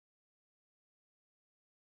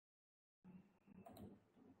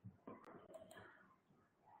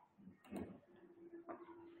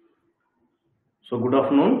So good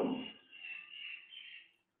afternoon.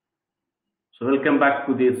 So welcome back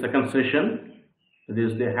to the second session.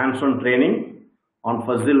 This is the hands-on training on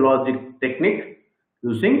fuzzy logic technique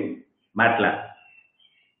using MATLAB.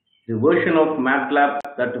 The version of MATLAB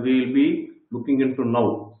that we will be looking into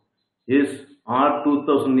now is R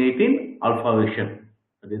 2018 alpha version.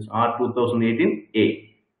 That is R 2018A.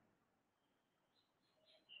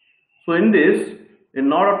 So in this,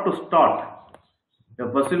 in order to start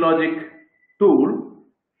the fuzzy logic tool,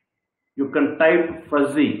 you can type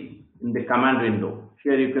fuzzy in the command window.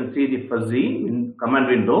 Here you can see the fuzzy in command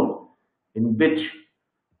window, in which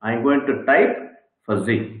I am going to type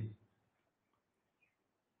fuzzy,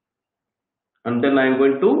 and then I am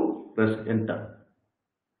going to press enter.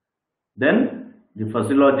 Then the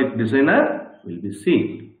fuzzy logic designer will be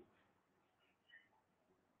seen.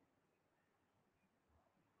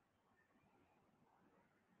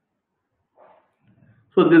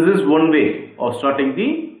 So this is one way of starting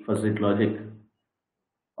the fuzzy logic.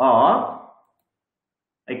 Or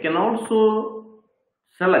I can also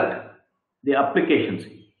select the applications.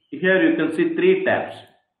 Here you can see three tabs: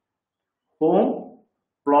 home,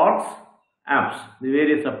 plots, apps, the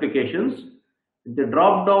various applications. With the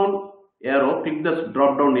drop down arrow, click the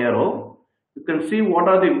drop down arrow, you can see what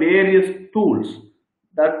are the various tools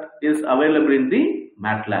that is available in the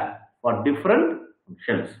MATLAB for different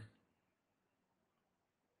functions.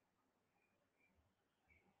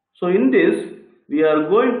 So in this, we are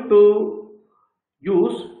going to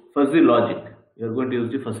use fuzzy logic. We are going to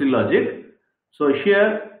use the fuzzy logic. So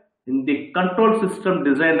here in the control system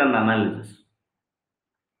design and analysis,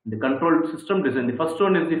 the control system design, the first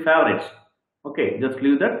one is the favorites. Okay, just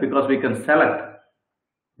leave that because we can select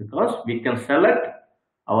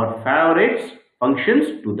our favorites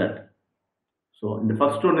functions to that. So the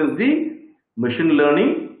first one is the machine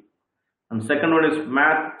learning, and second one is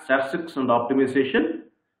math, statistics and optimization,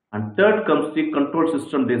 and third comes the control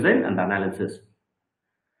system design and analysis.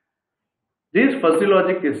 This fuzzy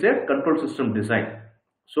logic is a control system design.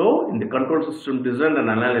 So in the control system design and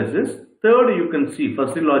analysis, third you can see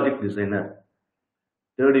fuzzy logic designer.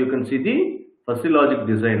 Third you can see the fuzzy logic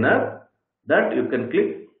designer, that you can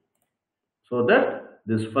click so that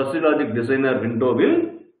this fuzzy logic designer window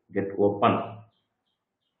will get open.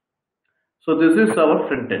 So this is our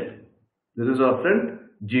front end. This is our front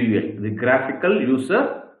GUI, the graphical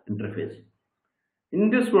user interface. In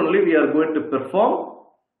this only we are going to perform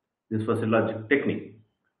this fuzzy logic technique.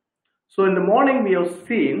 So in the morning we have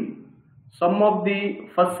seen some of the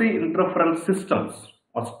fuzzy interference systems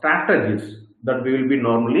or strategies that we will be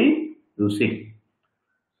normally using.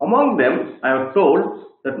 Among them, I have told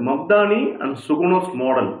that Mamdani and Suguno's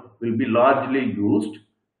model will be largely used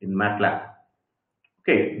in MATLAB.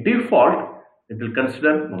 Okay, default it will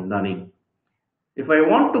consider Mamdani. If I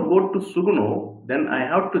want to go to Suguno, then I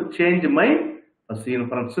have to change my fuzzy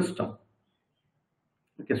inference system.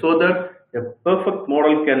 Okay, so that a perfect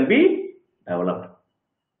model can be developed.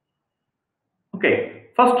 Okay,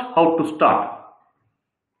 first how to start.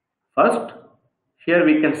 First, here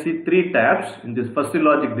we can see three tabs in this fuzzy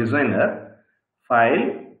logic designer: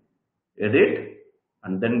 file, edit,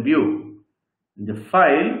 and then view. In the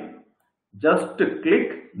file, just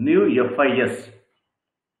click new FIS.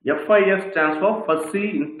 FIS stands for fuzzy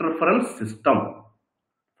interference system.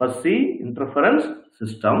 Fuzzy interference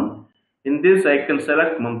system. In this I can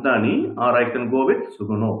select Mamdani or I can go with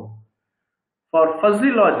Suguno. For fuzzy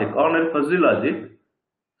logic, ordinary fuzzy logic,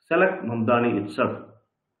 select Mamdani itself,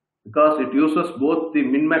 because it uses both the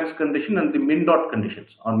min-max condition and the min-dot conditions,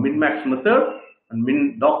 or min-max method and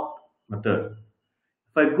min-dot method.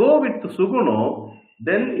 If I go with Suguno,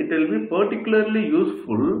 then it will be particularly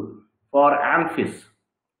useful for ANFIS,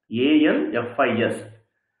 ANFIS,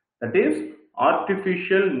 that is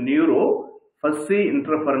Artificial Neuro Fuzzy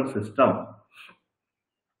Interference System.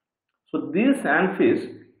 So this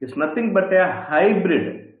ANFIS is nothing but a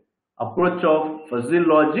hybrid approach of fuzzy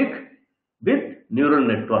logic with neural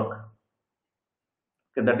network.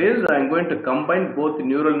 Okay, that is, I am going to combine both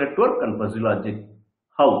neural network and fuzzy logic.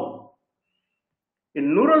 How?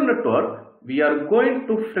 In neural network, we are going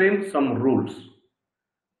to frame some rules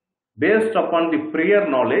based upon the prior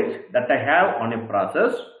knowledge that I have on a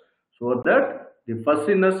process, so that the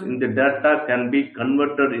fuzziness in the data can be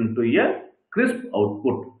converted into a crisp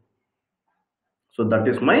output. So that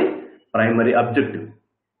is my primary objective.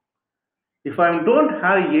 If I don't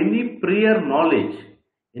have any prior knowledge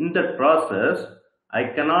in that process, I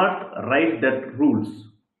cannot write that rules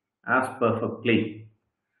as perfectly.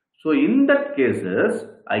 So in that cases,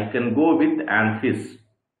 I can go with ANFIS,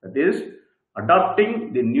 that is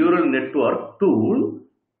adopting the neural network tool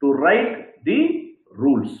to write the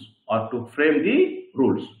rules or to frame the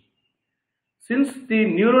rules. Since the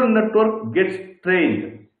neural network gets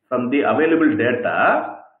trained from the available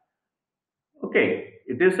data, okay,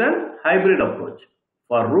 it is a hybrid approach.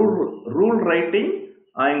 For rule writing,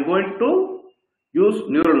 I am going to use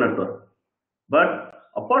neural network. But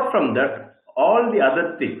apart from that, all the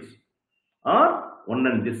other things are one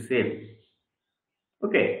and the same.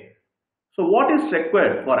 Okay. So what is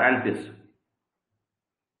required for ANTIS?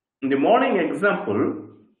 In the morning example,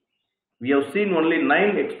 we have seen only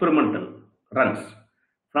 9 experimental runs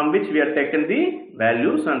from which we have taken the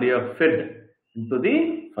values and we have fed into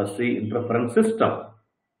the fuzzy interference system.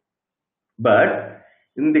 But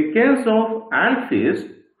in the case of ANTIS,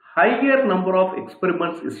 higher number of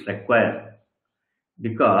experiments is required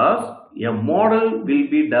because a model will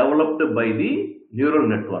be developed by the neural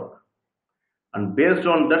network, and based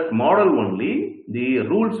on that model only the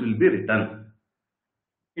rules will be written.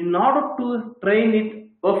 In order to train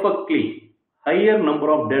it perfectly, higher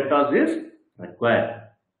number of data is required.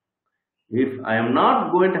 If I am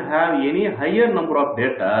not going to have any higher number of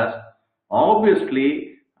data,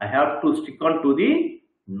 obviously I have to stick on to the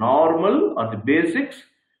normal or the basics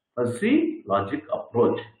fuzzy logic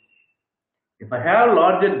approach. If I have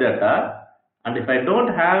larger data and if I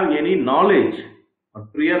don't have any knowledge or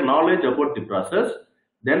prior knowledge about the process,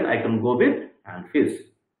 then I can go with ANTIS.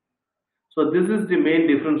 So this is the main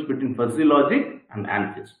difference between fuzzy logic and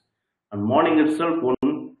ANTIS. And morning itself,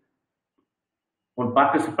 one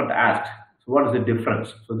participant asked, so what is the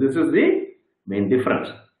difference? So this is the main difference.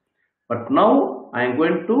 But now I am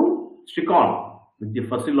going to stick on with the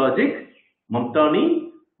fuzzy logic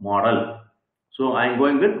Mamtani model. So I am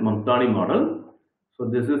going with Mamtani model. So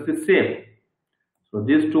this is the same. So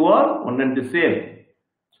these two are one and the same.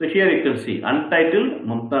 So here you can see untitled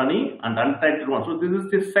Mamtani and untitled one. So this is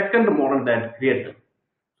the second model that I created.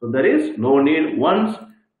 So there is no need once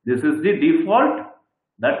this is the default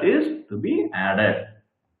that is to be added.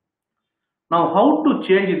 Now how to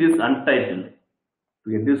change this untitled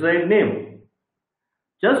to a desired name?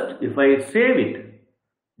 Just if I save it,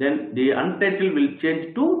 then the untitled will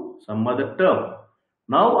change to some other term.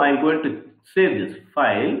 Now I am going to save this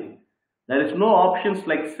file. There is no options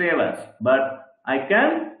like save as, but I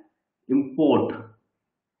can import.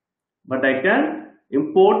 But I can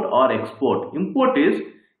import or export. Import is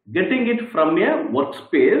getting it from a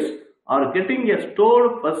workspace or getting a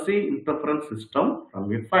stored fuzzy interference system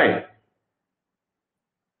from a file.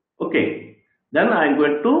 Okay, then I am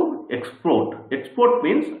going to export. Export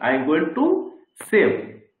means I am going to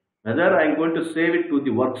save. Whether I am going to save it to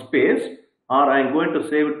the workspace or I am going to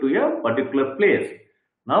save it to a particular place.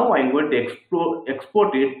 Now I am going to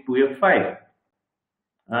export it to a file.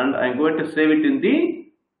 And I am going to save it in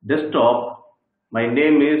the desktop. My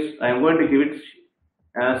name is, I am going to give it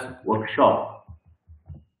as workshop.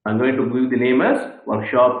 I am going to give the name as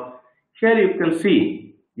workshop. Here you can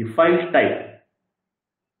see the file type.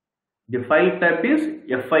 The file type is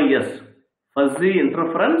FIS, Fuzzy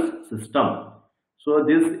Interference System. So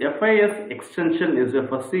this FIS extension is a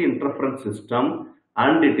fuzzy interference system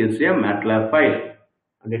and it is a MATLAB file.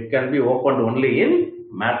 And it can be opened only in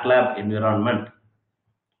MATLAB environment.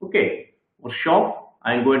 Okay, workshop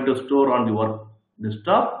I am going to store on the work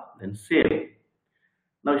desktop, then save.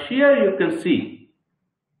 Now here you can see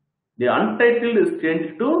the untitled is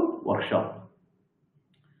changed to workshop.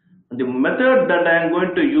 And the method that I am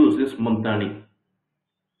going to use is Mamtani.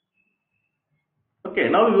 Okay,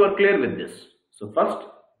 now you are clear with this. So first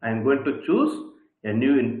I am going to choose a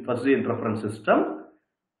new fuzzy interference system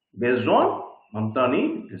based on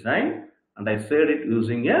Mamtani design, and I said it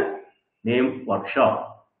using a name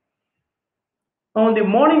workshop. Now in the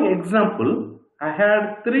morning example, I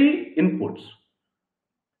had 3 inputs: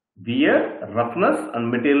 wear, roughness and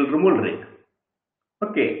material removal rate.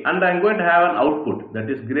 Okay, and I am going to have an output, that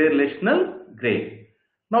is gray relational gray.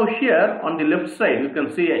 Now here on the left side you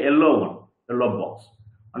can see a yellow box.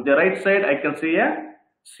 On the right side I can see a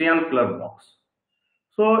cyan color box.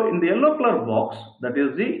 So in the yellow color box, that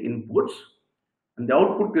is the inputs, and the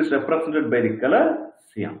output is represented by the color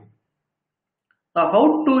cyan. Now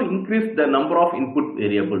how to increase the number of input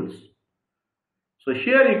variables? So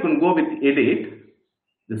here you can go with edit,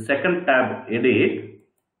 the second tab edit,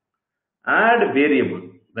 add variable.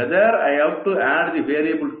 Whether I have to add the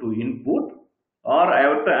variable to input or I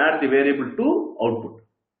have to add the variable to output.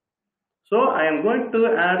 So I am going to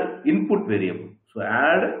add input variable. So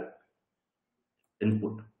add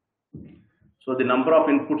input. So the number of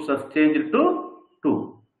inputs has changed to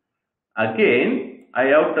 2. Again I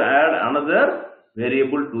have to add another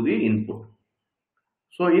variable to the input.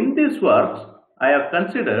 So in this works I have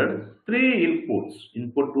considered 3 inputs: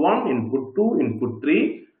 input 1, input 2, input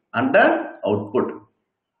 3, and the output.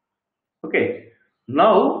 Okay.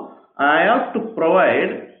 Now I have to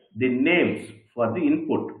provide the names for the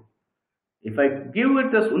input. If I give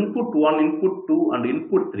it as input 1, input 2 and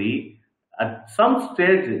input 3, at some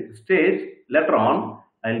stage later on,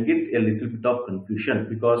 I'll get a little bit of confusion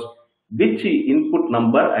because which input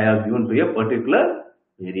number I have given to a particular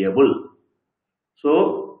variable.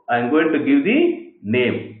 So I am going to give the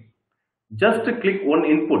name. Just click one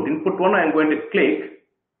input. Input 1 I am going to click.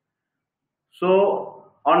 So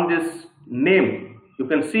on this name, you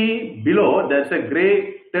can see below there is a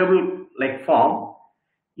gray table like form.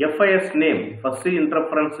 FIS name, first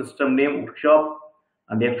interference system name workshop,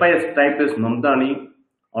 and FIS type is Namdani.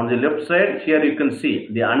 On the left side here you can see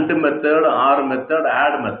the AND method, OR method,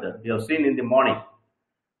 ADD method. You have seen in the morning.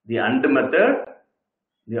 The AND method,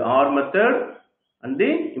 the OR method and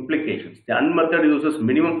the implications. The AND method uses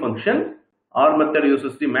minimum function, OR method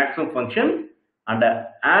uses the maximum function, and the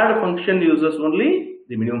ADD function uses only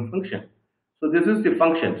the minimum function. So this is the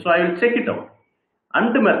function. So I will check it out.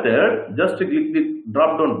 AND method, just click the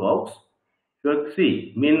drop down box. You will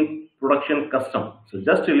see min production custom. So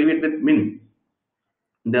just leave it with min.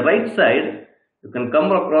 In the right side, you can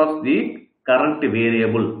come across the current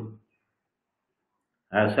variable.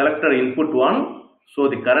 I have selected input 1. So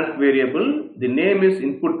the current variable, the name is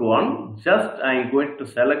input 1. Just I am going to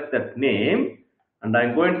select that name and I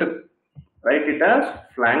am going to write it as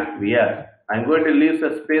flank VR. I am going to leave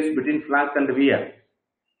a space between flank and VR.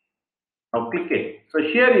 Now click it. So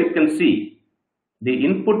here you can see the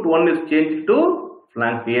input 1 is changed to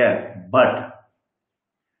flank VR, but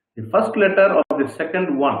the first letter of the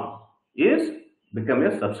second one is become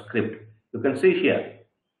a subscript. You can see here.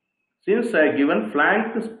 Since I given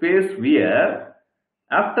flank space VR,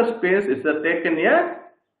 after space is taken a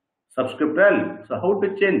subscript value. So how to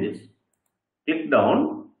change this? Click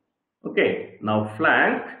down. Okay. Now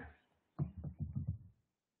flank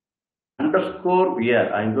underscore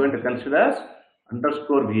VR. I am going to consider as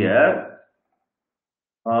underscore VR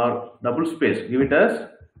or double space. Give it as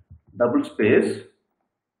double space.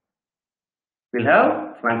 We'll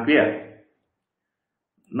have flank VR.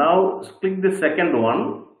 Now click the second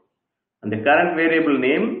one and the current variable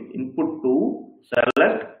name input 2,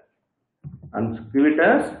 select and give it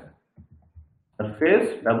as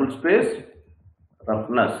surface double space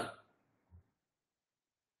roughness.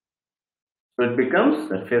 So it becomes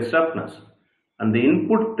surface roughness. And the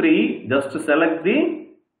input 3, just select the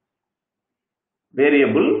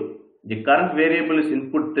variable. The current variable is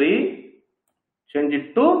input 3. Change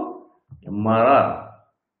it to MRR.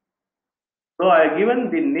 So I have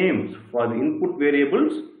given the names for the input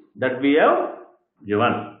variables that we have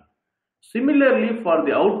given. Similarly for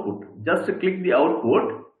the output, just click the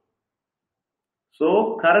output.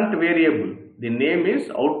 So current variable, the name is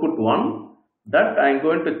output 1. That I am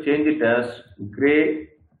going to change it as gray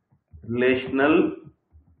relational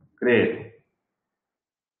grade.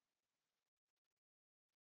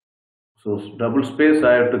 So double space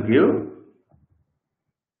I have to give.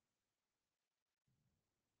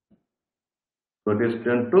 So it is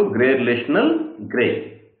turned to gray relational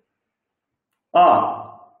gray.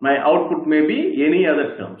 Or my output may be any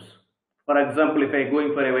other terms. For example, if I am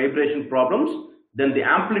going for a vibration problems, then the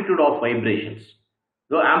amplitude of vibrations.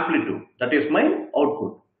 So amplitude, that is my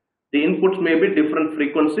output. The inputs may be different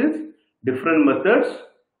frequencies, different methods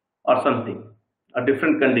or something, or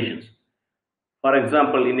different conditions. For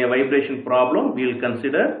example, in a vibration problem, we will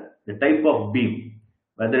consider the type of beam,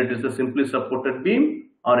 whether it is a simply supported beam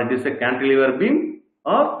or it is a cantilever beam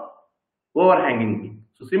or overhanging beam.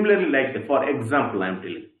 So similarly like that, for example I am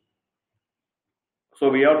telling. So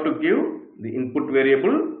we have to give the input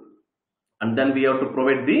variable and then we have to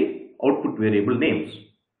provide the output variable names.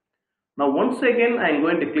 Now once again I am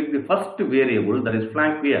going to click the first variable, that is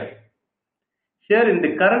flank VR. Here in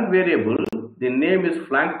the current variable, the name is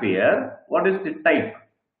flank VR. What is the type?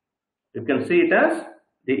 You can see it as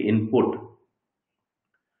the input.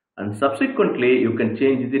 And subsequently you can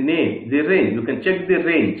change the name, the range. You can check the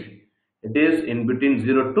range. It is in between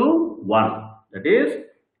 0 to 1. That is,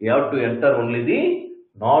 you have to enter only the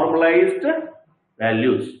normalized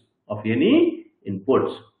values of any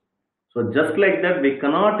inputs. So just like that, we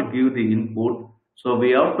cannot give the input. So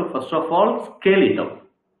we have to first of all scale it up.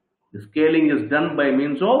 The scaling is done by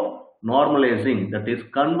means of normalizing, that is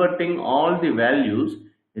converting all the values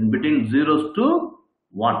in between zeros to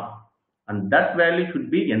 1, and that value should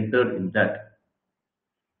be entered in that.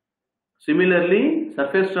 Similarly,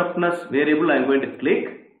 surface roughness variable I am going to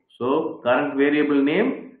click. So current variable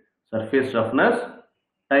name surface roughness,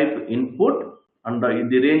 type input, and the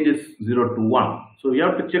range is 0 to 1. So you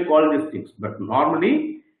have to check all these things, but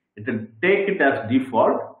normally it will take it as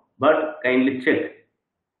default. but kindly check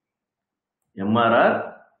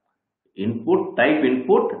MRR input, type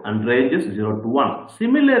input and range is 0 to 1.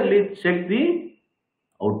 Similarly, check the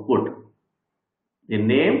output. The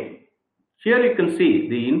name, here you can see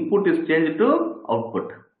the input is changed to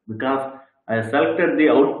output because I selected the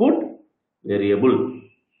output variable.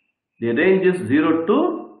 The range is 0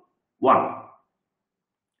 to 1.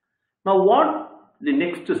 Now what the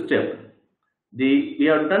next step? We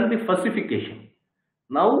have done the falsification.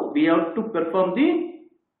 Now we have to perform the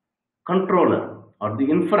controller or the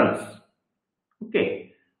inference.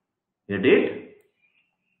 Okay, edit.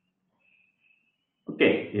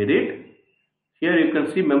 Okay, edit. Here you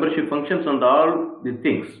can see membership functions and all the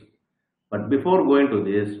things. But before going to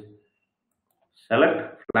this,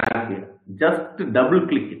 select flag here. Just double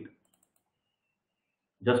click it.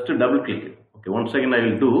 Just double click it. Okay, once again I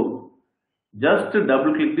will do. Just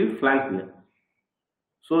double click the flank here.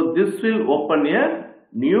 So this will open a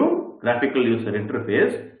new graphical user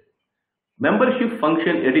interface. Membership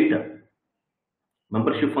function editor.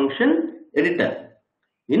 Membership function editor.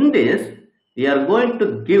 In this, we are going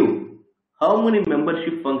to give how many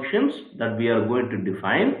membership functions that we are going to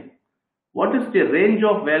define. What is the range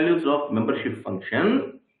of values of membership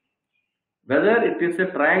function? Whether it is a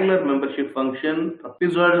triangular membership function,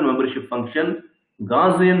 trapezoidal membership function,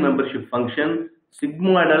 Gaussian membership function,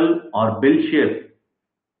 sigmoidal or bell shape.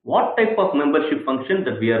 What type of membership function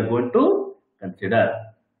that we are going to consider?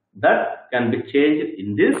 That can be changed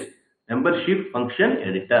in this membership function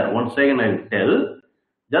editor. Once again I will tell,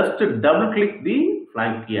 just double click the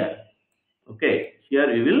flank here. Okay,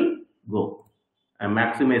 here we will go. I am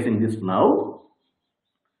maximizing this now.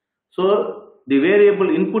 So the variable,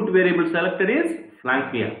 input variable selected is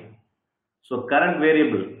flank here. So current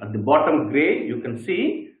variable at the bottom gray you can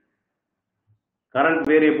see current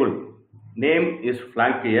variable name is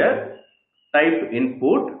flank here, type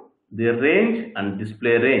input, the range and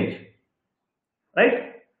display range,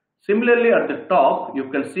 right? Similarly at the top you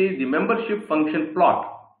can see the membership function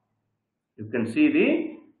plot. You can see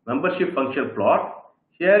the membership function plot.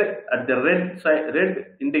 Here at the red side,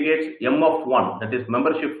 red indicates M of 1, that is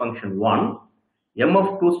membership function 1. M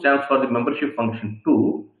of 2 stands for the membership function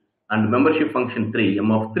 2 and membership function 3,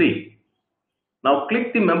 M of 3. Now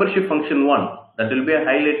click the membership function 1, that will be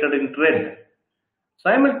highlighted in red.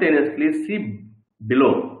 Simultaneously see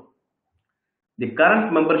below the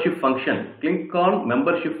current membership function. Click on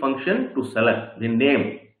membership function to select the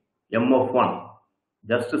name M of 1.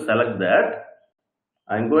 Just to select that,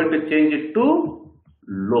 I am going to change it to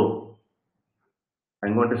low. I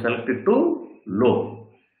am going to select it to low.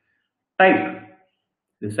 Type.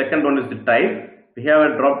 The second one is the type. We have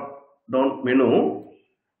a drop down menu.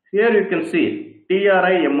 Here you can see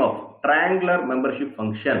TRIMF, triangular membership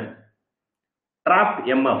function. Trapped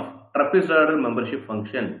MF, trapezoidal membership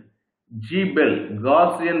function. GBEL,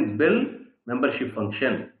 Gaussian bell membership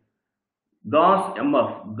function. Gauss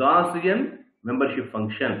MF, Gaussian membership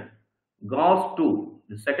function. Gauss2,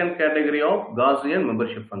 the second category of Gaussian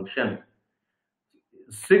membership function.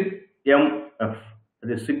 SIGMF,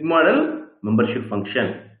 the sigmoidal membership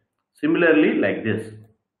function. Similarly like this.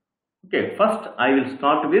 Okay, first I will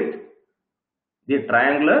start with the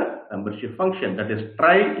triangular membership function, that is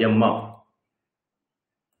TRIMF.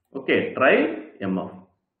 Okay, TRIMF.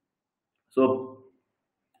 So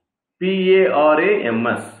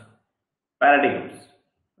PARAMS, paradigms.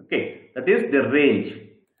 Okay, that is the range.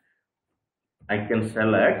 I can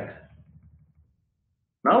select.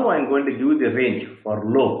 Now I am going to give the range for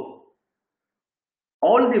low.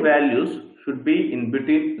 All the values should be in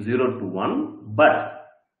between 0 to 1, but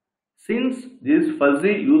since this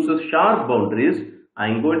fuzzy uses sharp boundaries, I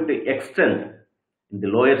am going to extend in the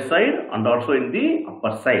lower side and also in the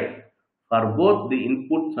upper side for both the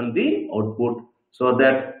inputs and the output, so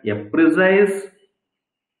that a precise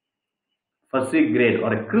fuzzy grade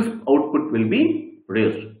or a crisp output will be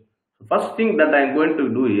produced. So first thing that I am going to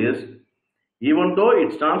do is, even though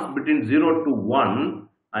it starts between 0 to 1,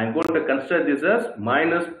 I am going to consider this as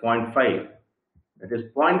minus 0.5. That is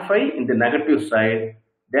 0.5 in the negative side.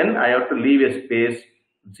 Then I have to leave a space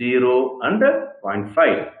 0 and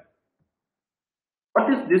 0.5. What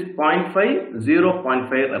is this 0.5?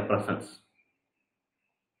 0.5 represents,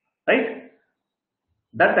 right?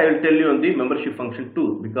 That I will tell you on the membership function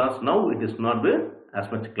 2, because now it is not with as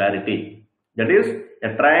much clarity. That is,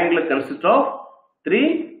 a triangle consists of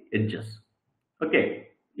 3 edges. Okay,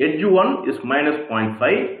 edge 1 is minus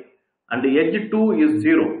 0.5 and the edge 2 is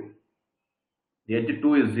 0. The edge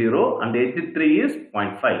 2 is 0 and the edge 3 is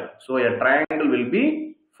 0.5. So a triangle will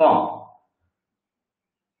be formed.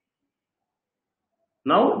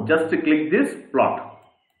 Now just click this plot.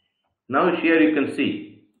 Now here you can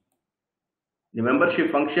see The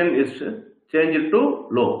membership function is changed to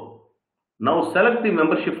low. Now select the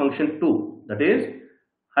membership function 2, that is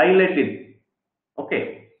highlight it.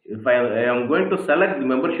 Okay, if I am going to select the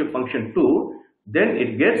membership function 2, then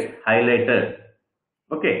it gets highlighted.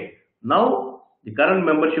 Okay, now the current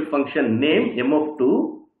membership function name m of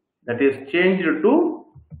 2, that is changed to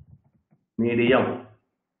medium.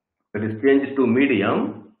 That is changed to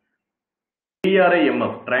medium.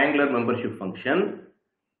 TRIMF, triangular membership function.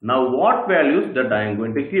 Now what values that I am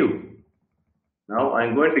going to give? Now I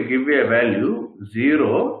am going to give a value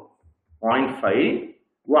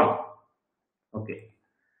 0.51. Okay.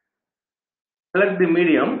 Select the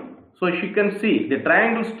medium. So you can see the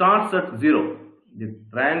triangle starts at 0. The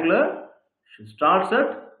triangular starts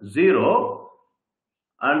at 0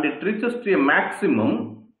 and it reaches to a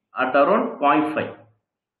maximum at around 0.5.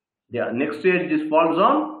 The next edge falls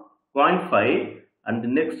on 0.5 and the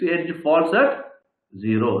next edge falls at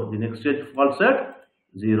 0. The next edge falls at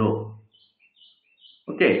 0.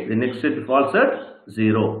 Okay, the next edge falls at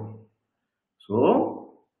 0.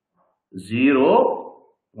 So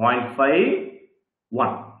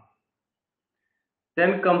 0.51.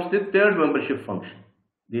 Then comes the third membership function.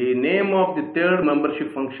 The name of the third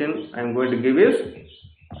membership function I am going to give is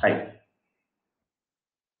height.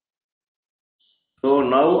 So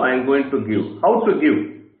now I am going to give. How to give?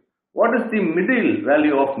 What is the middle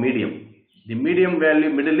value of medium? The medium value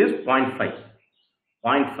middle is 0.5.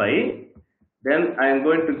 0.5. Then I am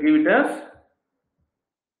going to give it as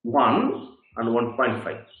 1 and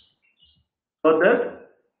 1.5. So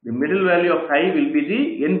that the middle value of high will be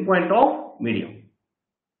the endpoint of medium.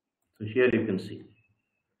 So here you can see.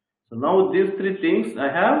 So now these three things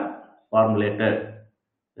I have formulated.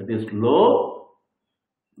 That is low,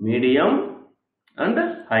 medium and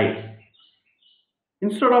high.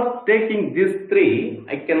 Instead of taking these three,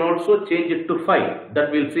 I can also change it to 5. That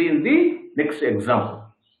we'll see in the next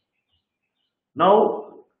example.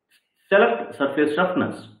 Now select surface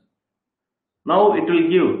roughness. Now it will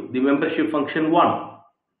give the membership function 1.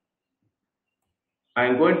 I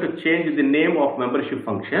am going to change the name of membership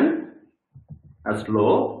function as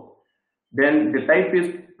low. Then the type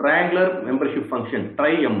is triangular membership function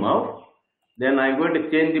TRIMF. Then I am going to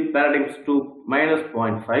change the paradigms to minus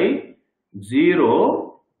 0.5,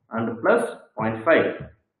 0 and plus 0.5.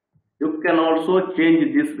 You can also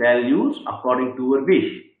change these values according to your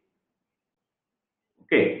wish.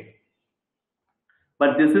 Okay.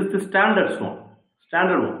 But this is the standard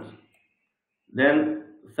ones. Then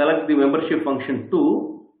select the membership function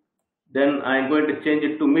 2. Then I am going to change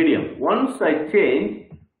it to medium. Once I change,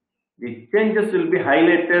 the changes will be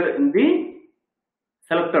highlighted in the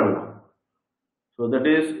selected one. So that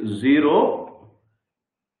is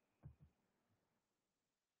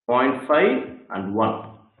 0.5 and 1.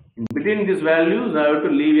 In between these values, I have to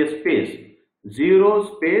leave a space.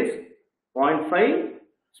 0 space 0.5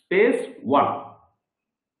 space 1.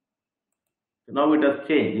 So now it has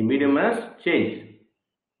changed. The medium has changed.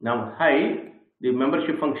 Now high, the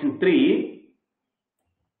membership function 3,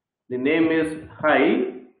 the name is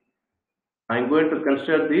high. I am going to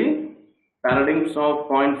consider the paradigms of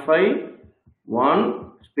 0.5,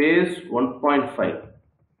 1 space 1.5.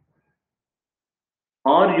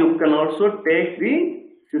 Or you can also take the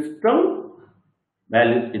system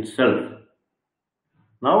value itself.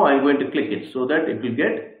 Now I am going to click it so that it will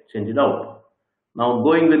get changed out. Now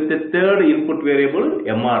going with the third input variable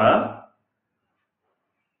MRR.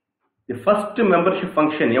 The first membership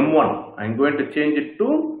function M1, I am going to change it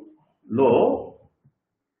to low.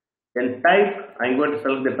 Then type, I am going to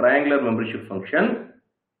select the triangular membership function.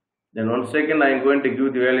 Then once again I am going to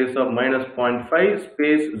give the values of minus 0.5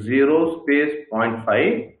 space 0 space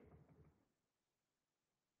 0.5.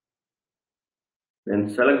 Then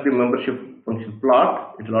select the membership function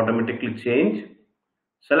plot, it will automatically change.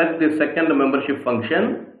 Select the second membership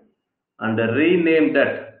function and rename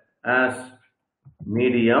that as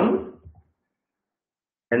medium.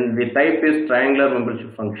 And the type is triangular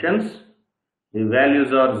membership functions. The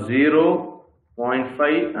values are 0,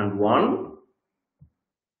 0.5 and 1.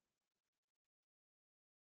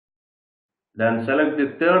 Then select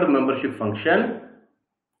the third membership function.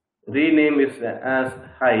 Rename it as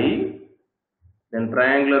high. Then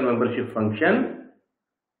triangular membership function.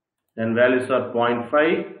 Then values are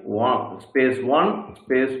 0.5, 1, space 1,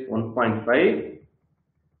 space 1.5.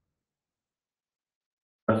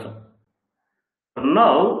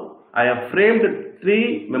 Now I have framed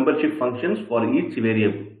 3 membership functions for each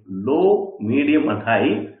variable, low, medium and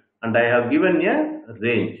high, and I have given a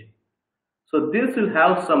range. So this will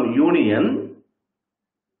have some union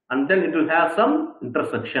and then it will have some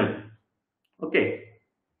intersection. Okay.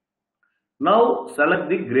 Now select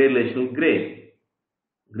the grade relational grade.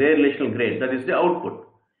 Grade relational grade, that is the output.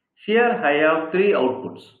 Here I have three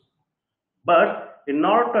outputs. But in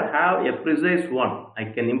order to have a precise one, I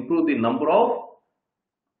can improve the number of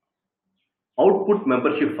output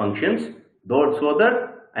membership functions so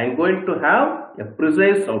that I am going to have a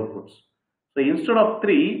precise outputs. So instead of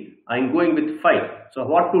 3, I am going with 5. So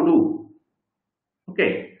what to do?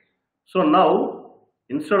 Okay. So now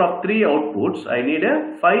instead of 3 outputs, I need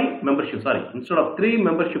a 5 membership. Instead of 3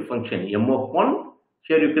 membership function, M of 1,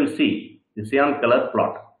 here you can see the cyan color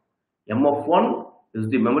plot. M of 1 is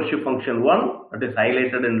the membership function 1, that is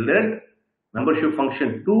highlighted in red, membership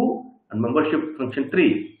function 2 and membership function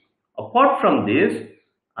 3. Apart from this,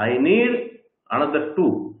 I need another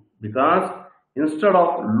 2 because instead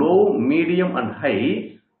of low, medium and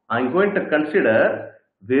high, I am going to consider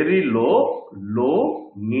very low,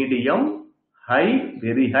 low, medium, high,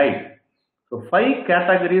 very high. So 5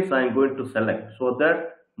 categories I am going to select so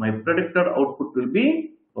that my predicted output will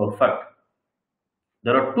be perfect.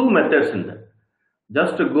 There are 2 methods in that.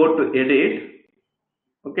 Just to go to edit.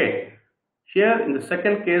 Okay. Here in the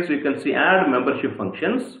second case you can see add membership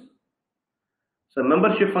functions. So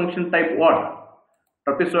membership function type what?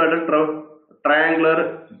 Trapezoidal,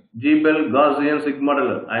 triangular, G-bell, Gaussian,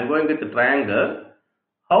 sigmoidal. I am going with the triangle.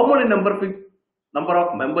 How many number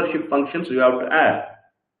of membership functions you have to add?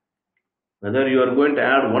 Whether you are going to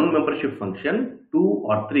add 1 membership function, 2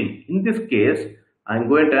 or 3. In this case, I am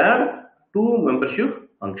going to add 2 membership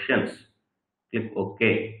functions. Click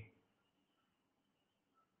OK.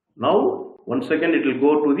 Now, once again it will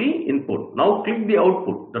go to the input. Now click the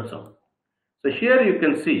output. That's all. So here you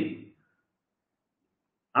can see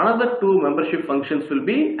another 2 membership functions will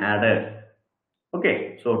be added.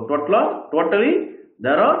 Okay. So totally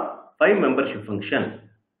there are 5 membership functions.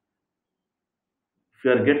 If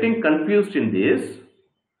you are getting confused in this,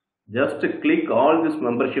 just click all this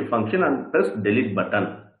membership function and press delete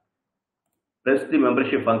button. Press the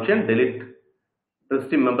membership function, delete. Press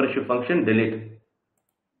the membership function, delete.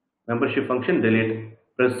 Membership function, delete.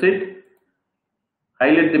 Press it,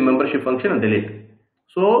 highlight the membership function and delete.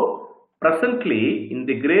 So presently in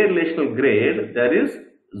the grade relational grade there is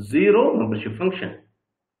 0 membership function.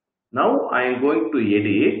 Now I am going to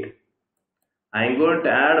edit. I am going to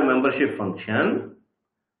add a membership function.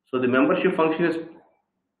 So the membership function is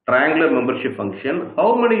triangular membership function.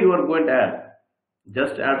 How many you are going to add?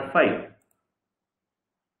 Just add 5.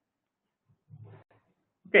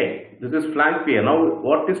 Okay, this is flank here. Now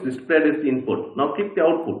what is displayed is the input. Now click the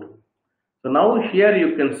output. So now here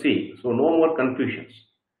you can see, so no more confusions.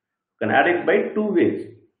 You can add it by 2 ways.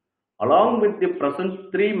 Along with the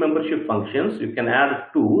present 3 membership functions, you can add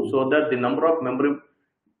 2 so that the number of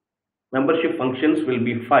membership functions will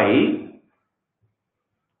be 5,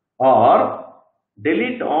 or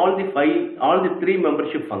delete all the 3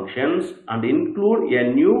 membership functions and include a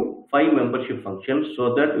new 5 membership functions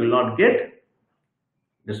so that you will not get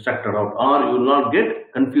distracted out or you will not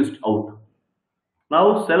get confused out.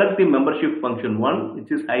 Now select the membership function 1,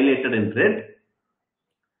 which is highlighted in red.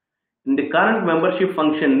 In the current membership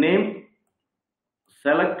function name,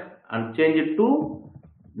 select and change it to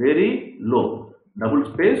very low, double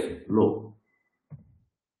space low.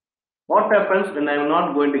 What happens when I am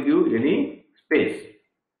not going to give any space?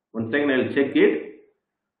 Once again I will check it,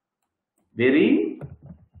 very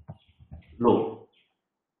low.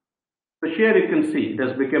 So here you can see it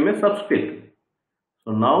has become a subscript.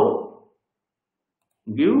 So now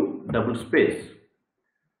give double space.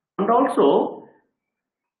 And also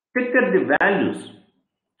check at the values.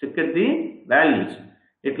 Check at the values.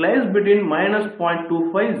 It lies between minus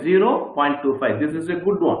 0.25, 0.25. This is a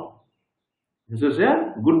good one. This is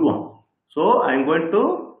a good one. So I am going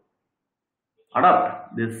to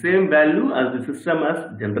adopt the same value as the system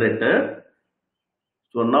has generated.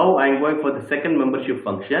 So now I am going for the second membership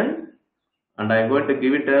function and I am going to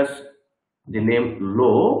give it as the name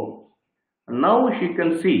low. And now she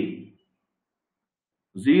can see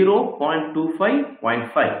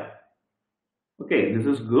 0.25.5. Okay, this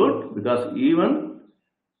is good because even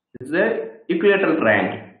this is a equilateral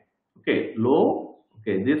triangle. Okay, low.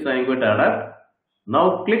 Okay, this I am going to adapt.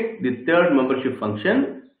 Now click the third membership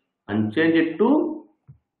function and change it to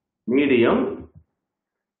medium,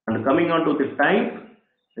 and coming on to the type,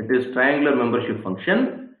 it is triangular membership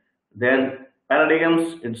function. Then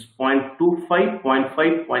paradigms, it's 0.25,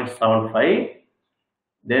 0.5, 0.75.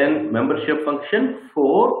 Then membership function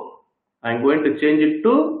 4, I am going to change it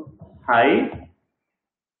to high.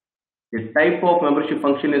 The type of membership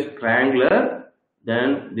function is triangular.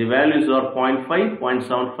 Then the values are 0.5,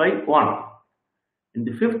 0.75, 1. In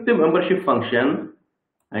the fifth membership function,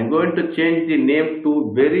 I am going to change the name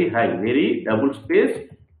to very high, very double space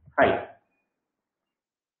high.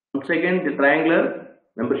 Once again, the triangular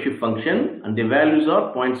membership function, and the values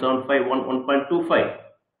are 0.75, 1.25.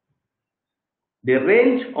 The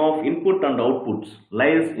range of input and outputs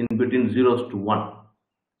lies in between zeros to 1.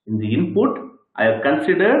 In the input, I have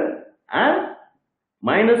considered a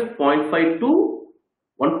minus 0.5 to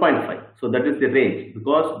 1.5. So that is the range,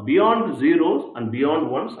 because beyond zeros and beyond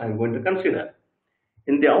ones I am going to consider.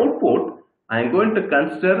 In the output, I am going to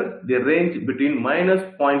consider the range between minus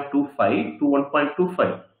 0.25 to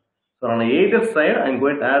 1.25. So on either side, I am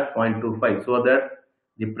going to add 0.25 so that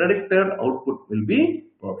the predicted output will be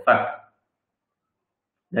perfect.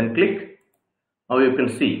 Then click. Now you can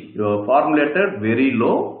see you have formulated very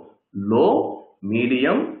low, low,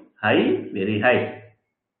 medium, high, very high.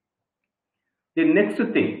 The next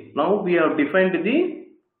thing, now we have defined the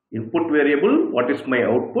input variable. What is my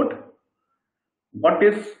output? What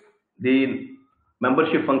is the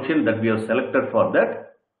membership function that we have selected for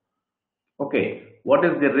that? Okay, what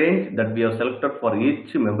is the range that we have selected for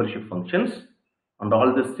each membership functions, and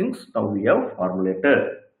all these things now we have formulated.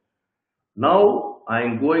 Now I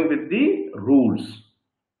am going with the rules.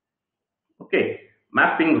 Okay,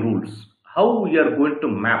 mapping rules. How we are going to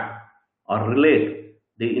map or relate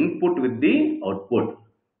the input with the output.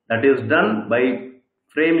 That is done by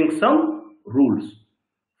framing some rules.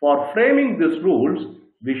 For framing these rules,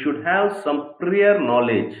 we should have some prior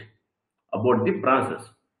knowledge about the process.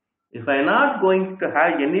 If I am not going to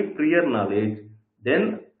have any prior knowledge,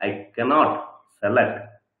 then I cannot select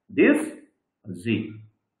this Z.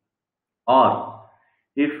 Or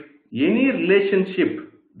if any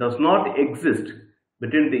relationship does not exist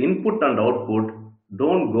between the input and output,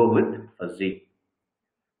 don't go with fuzzy.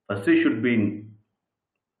 Fuzzy should be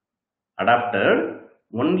adapted.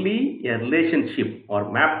 Only a relationship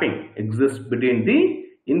or mapping exists between the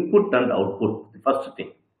input and output, the first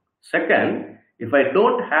thing. Second, if I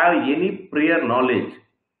don't have any prior knowledge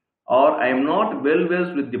or I am not well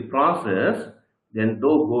versed with the process, then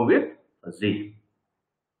don't go with fuzzy.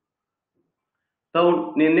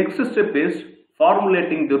 So the next step is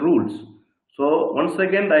formulating the rules. So once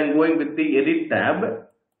again I am going with the edit tab.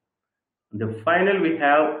 The final we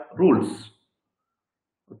have rules.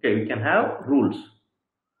 Okay, we can have rules.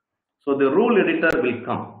 So the rule editor will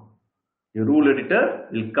come. The rule editor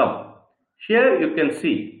will come. Here you can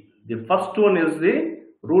see the first one is the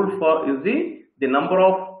rule for the number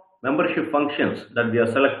of membership functions that we have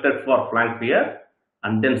selected for flank pair,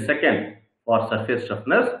 and then second for surface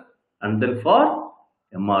toughness, and then for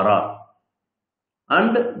MRR.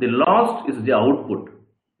 And the last is the output.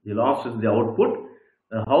 The last is the output.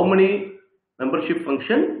 How many membership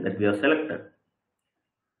function that we have selected.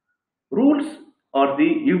 Rules are the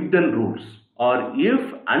if then rules, or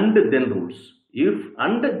if and then rules. If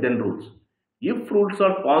and then rules. If rules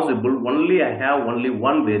are possible, only I have only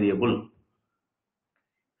one variable.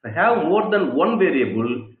 If I have more than one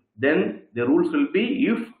variable, then the rules will be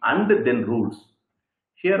if and then rules.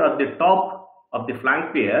 Here at the top of the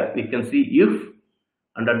flank pair, we can see if,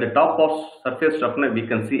 and at the top of surface toughness, we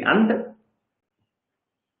can see and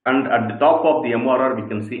at the top of the MRR, we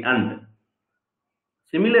can see and.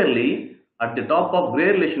 Similarly, at the top of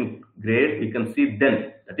gray relation grade, we can see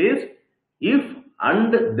then. That is, if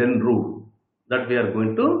and then rule that we are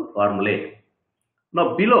going to formulate.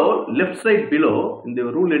 Now below, left side below, in the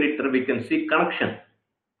rule editor, we can see connection,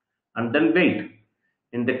 and then wait.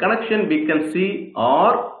 In the connection, we can see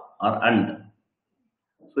or and.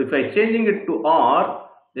 So if I changing it to or,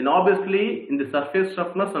 then obviously in the surface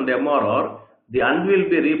toughness and MRR, the and will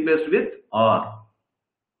be replaced with or.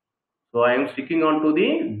 So I am sticking on to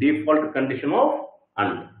the default condition of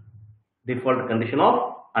and. Default condition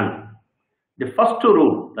of and. The first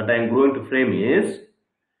rule that I am going to frame is,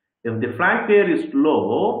 if the flank pair is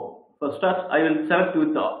low, first I will select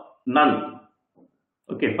with none.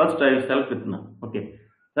 Okay, first I will select with none. Okay,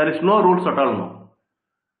 there is no rules at all now.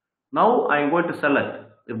 Now I am going to select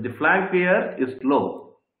if the flank pair is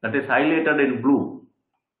low, that is highlighted in blue,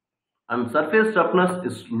 and surface toughness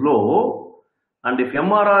is low, and if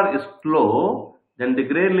MRR is low, then the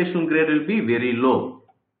gray relation grade will be very low.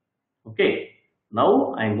 Okay,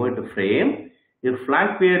 now I am going to frame if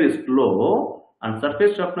flank pair is low and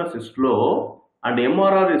surface toughness is low and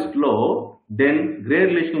MRR is low, then gray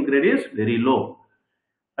relation grade is very low.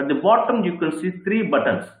 At the bottom you can see three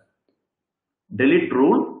buttons: delete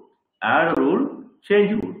rule, add rule,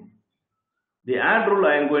 change rule. The add rule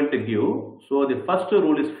I am going to give. So the first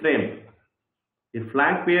rule is framed. If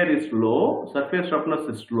flank pair is low, surface toughness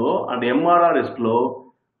is low, and MRR is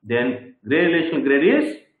low, then gray relation grade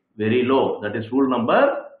is very low. That is rule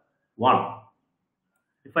number 1.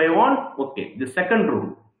 If I want, okay, the second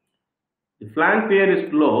rule, the flank wear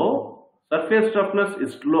is low, surface toughness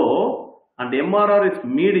is low, and MRR is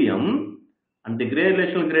medium, and the grade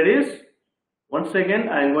relational grade is, once again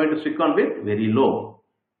I am going to stick on with very low.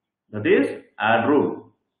 That is add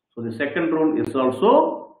rule. So the second rule is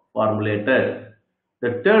also formulated.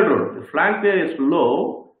 The third rule, the flank wear is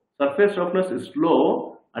low, surface toughness is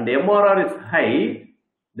low, and MRR is high,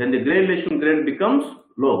 then the grade relation grade becomes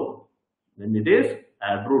low. Then it is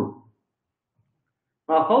add rule.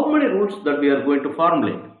 Now, how many rules that we are going to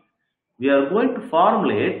formulate? We are going to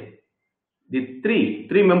formulate the three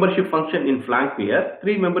membership function in flank wear,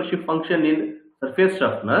 three membership function in surface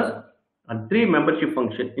toughness, and three membership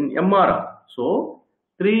function in MRR. So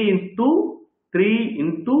 3 into 3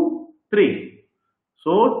 into 3.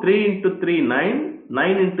 So 3 into 3 9,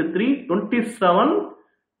 9 into 3 27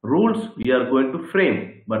 rules we are going to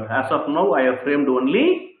frame. But as of now I have framed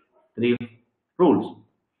only 3 rules.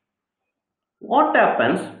 What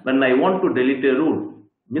happens when I want to delete a rule?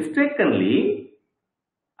 Mistakenly,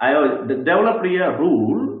 I have developed a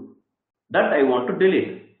rule that I want to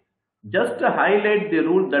delete. Just highlight the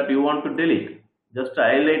rule that you want to delete. Just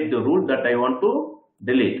highlight the rule that I want to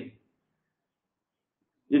delete.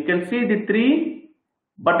 You can see the 3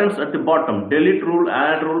 buttons at the bottom: delete rule,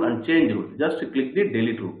 add rule, and change rule. Just click the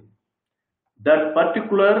delete rule. That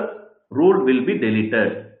particular rule will be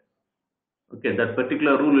deleted. Okay, that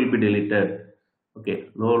particular rule will be deleted. Okay,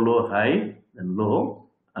 low, low, high, then low,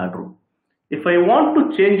 add rule. If I want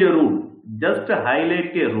to change a rule, just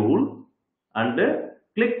highlight a rule and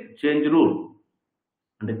click change rule.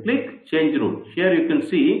 And click change rule. Here you can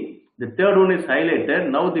see the third one is highlighted.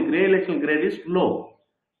 Now the grade relation grade is low.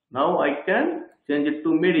 Now I can change it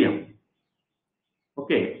to medium.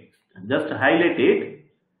 Okay, just highlight it,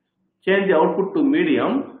 change the output to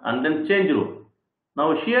medium, and then change rule.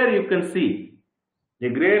 Now here you can see the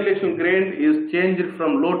grade relation grade is changed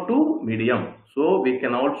from low to medium. So we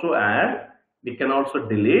can also add, we can also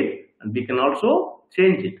delete, and we can also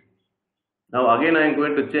change it. Now again I am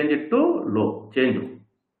going to change it to low, change rule.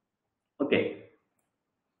 Okay.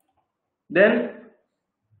 Then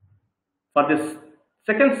for this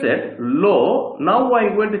second set, low, now I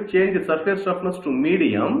am going to change the surface toughness to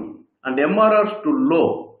medium and MRRs to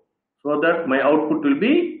low, so that my output will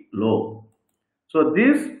be low. So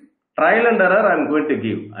this trial and error I am going to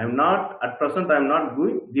give. I am not, at present I am not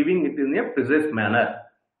giving it in a precise manner.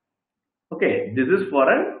 Okay, this is for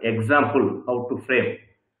an example how to frame.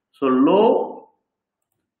 So low,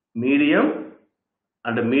 medium,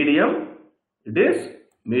 and medium, it is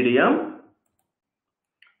medium.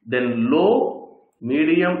 Then low,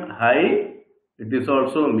 medium, high, it is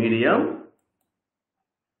also medium.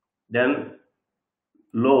 Then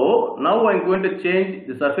low, now I am going to change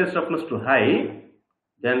the surface toughness to high.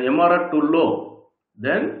 Then MRR to low,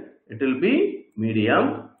 then it will be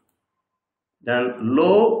medium. Then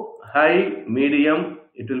low, high, medium,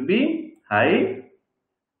 it will be high,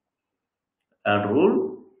 add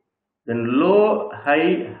rule. Then low,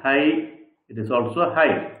 high, high, it is also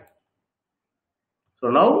high. So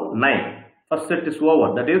now 9, first set is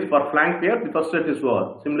over. That is for flank pair, the first set is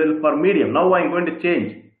over. Similarly for medium, now I am going to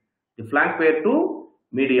change the flank pair to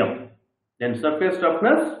medium. Then surface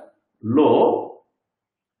toughness low.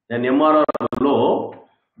 Then MRR low,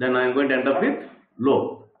 then I am going to end up with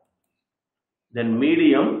low. Then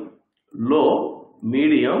medium, low,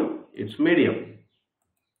 medium, it's medium.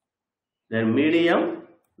 Then medium,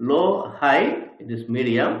 low, high, it is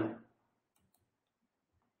medium.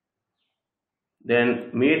 Then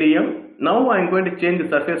medium, now I am going to change the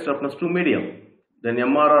surface toughness to medium. Then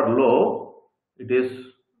MRR low, it is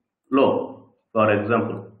low, for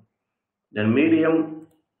example. Then medium,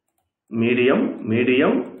 medium,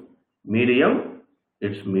 medium, medium,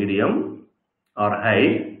 it's medium or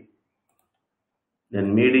high.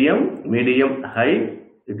 Then medium, medium, high,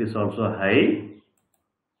 it is also high.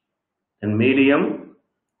 Then medium,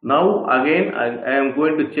 now again I am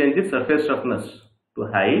going to change the surface toughness to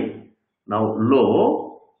high. Now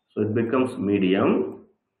low, so it becomes medium.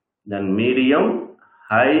 Then medium,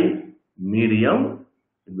 high, medium,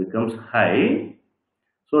 it becomes high.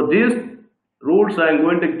 So these rules I am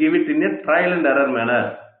going to give it in a trial and error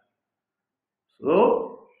manner.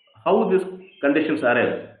 So how these conditions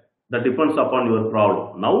arise, that depends upon your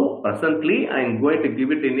problem. Now presently I am going to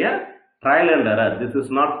give it in a trial and error. This is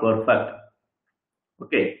not perfect.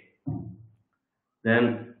 Okay.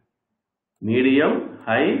 Then medium,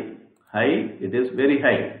 high, high, it is very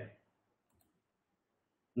high.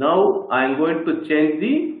 Now I am going to change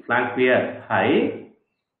the flank pair high,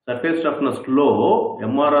 surface toughness low,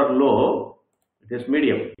 MRR low, it is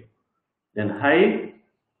medium. Then high,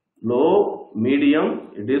 low,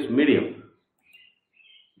 medium, it is medium.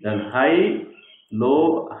 Then high,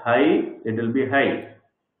 low, high, it will be high.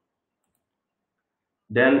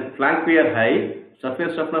 Then flank wear high,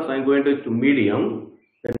 surface roughness I am going to medium.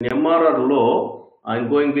 Then MRR low, I am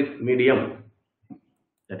going with medium.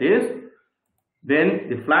 That is, when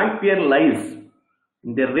the flank wear lies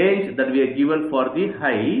in the range that we are given for the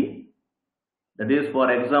high, that is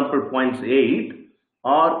for example 0.8,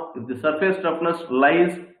 or if the surface roughness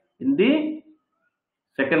lies in the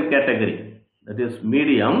second category, that is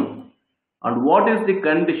medium, and what is the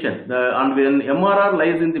condition, and when MRR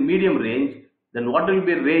lies in the medium range, then what will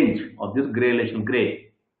be range of this gradation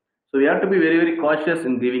gray? So we have to be very cautious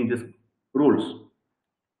in giving these rules.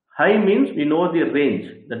 High means we know the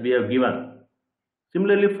range that we have given.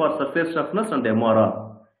 Similarly for surface roughness and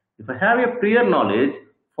MRR, if I have a prior knowledge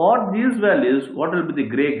for these values, what will be the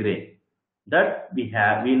gray, that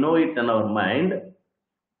we know it in our mind,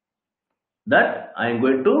 that I am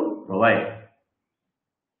going to provide.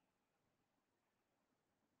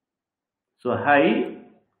 So high,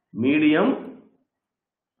 medium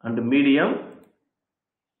and medium,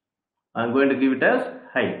 I am going to give it as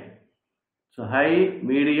high. So high,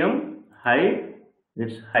 medium, high,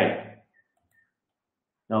 it's high.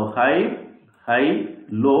 Now high,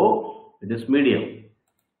 low, it is medium.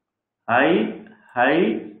 High,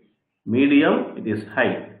 medium, it is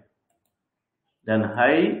high. Then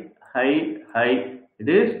high, it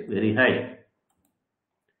is very high.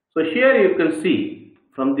 So here you can see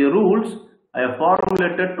from the rules, I have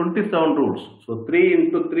formulated 27 rules. So 3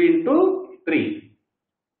 into 3 into 3.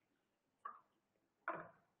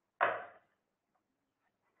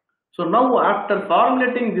 So now after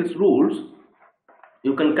formulating these rules,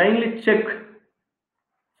 you can kindly check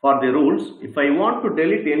for the rules. If I want to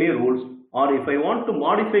delete any rules or if I want to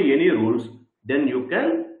modify any rules, then you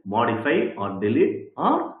can modify or delete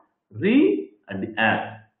or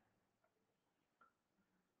add.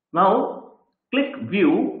 Now click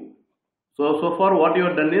view. So far what you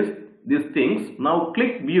have done is these things. Now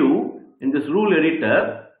click view in this rule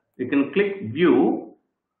editor. You can click view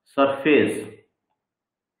surface.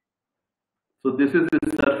 So this is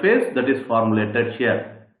the surface that is formulated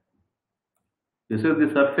here. This is the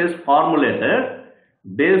surface formulated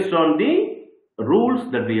based on the rules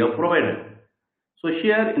that we have provided. So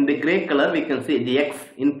here in the gray color we can see the X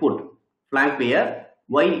input flank wear,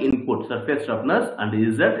 Y input surface roughness,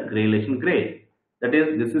 and Z gradation grade. That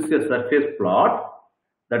is, this is a surface plot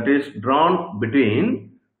that is drawn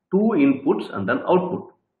between two inputs and then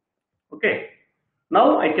output. Okay.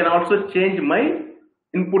 Now I can also change my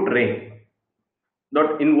input range.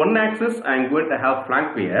 That in one axis I am going to have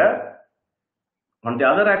flank wear, on the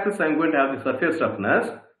other axis I am going to have the surface roughness,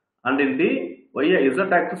 and in the Y-Z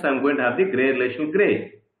axis I am going to have the gradation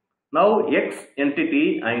grade. Now X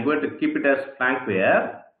entity I am going to keep it as flank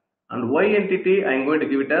wear, and Y entity I am going to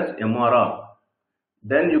give it as MRR.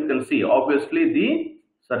 Then you can see obviously the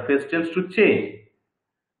surface tends to change.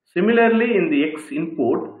 Similarly in the X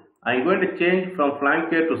input I am going to change from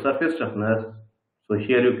flank wear to surface roughness. So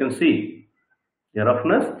here you can see the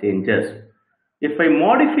roughness changes. If I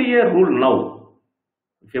modify a rule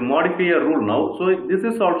now, so this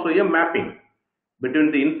is also a mapping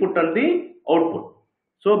between the input and the output.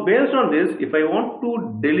 So based on this, if I want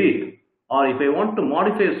to delete or if I want to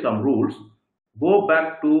modify some rules, go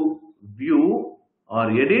back to view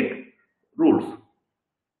or edit rules.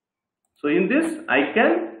 So in this I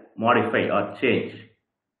can modify or change.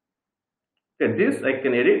 Okay, this I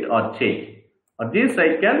can edit or change, or this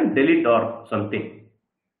I can delete or something.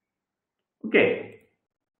 Okay.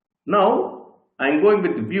 Now I am going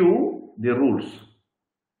with view the rules.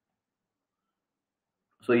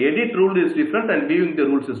 So edit rule is different and viewing the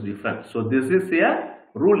rules is different. So this is a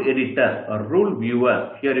rule editor or rule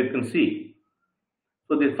viewer. Here you can see.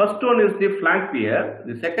 So the first one is the flank wear,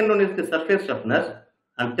 the second one is the surface roughness,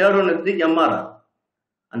 and third one is the MRR,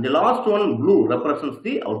 and the last one blue represents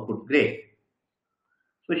the output grade.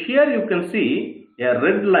 So here you can see a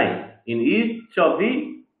red line in each of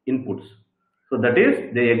the inputs. So that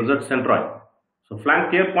is the exert centroid. So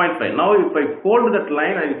flank wear 0.5. Now if I hold that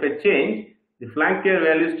line and if I change, the flank wear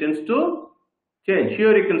values tends to change.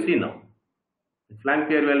 Here you can see now the flank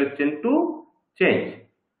wear values tend to change.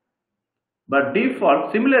 But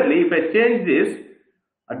default, similarly, if I change this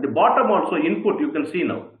at the bottom also input, you can see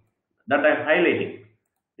now that I am highlighting.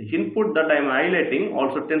 The input that I am highlighting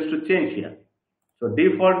also tends to change here. So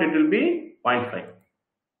default it will be 0.5.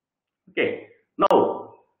 Okay.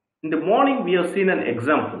 Now in the morning we have seen an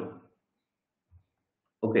example.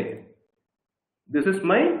 Okay. This is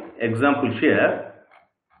my example here.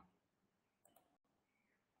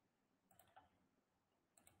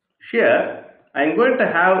 Here I am going to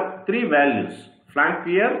have three values: flank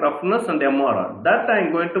wear, roughness and MRR. That I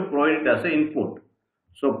am going to provide it as an input.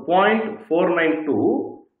 So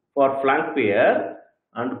 0.492 for flank wear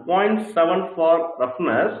and 0.7 for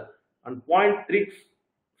roughness and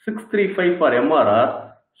 0.3635 for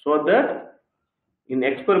MRR, so that in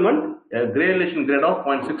experiment a gray relation grade of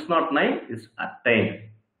 0.609 is attained.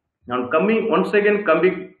 Now coming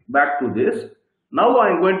back to this, now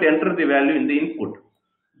I am going to enter the value in the input.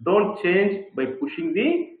 Don't change by pushing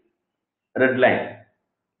the red line.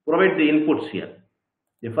 Provide the inputs here.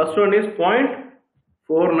 The first one is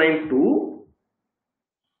 0.492,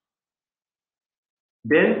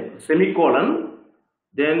 then semicolon,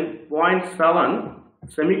 then 0.7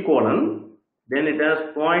 semicolon, then it has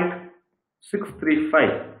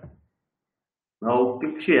 0.635. Now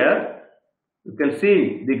click here. You can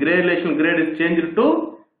see the gray relation grade is changed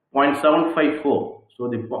to 0.754. So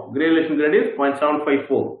the gray relation grade is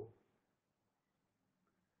 0.754.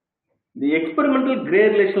 The experimental gray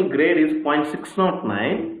relation grade is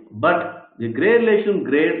 0.609, but the gray relation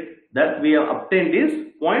grade that we have obtained is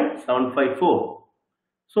 0.754.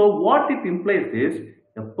 So what it implies is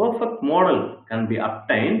a perfect model can be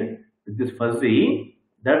obtained with this fuzzy,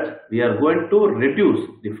 that we are going to reduce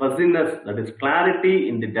the fuzziness, that is clarity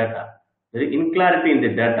in the data, the inclarity in the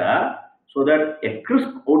data, so that a crisp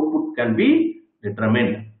output can be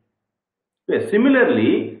determined. Okay.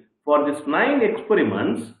 Similarly, for these 9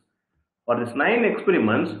 experiments,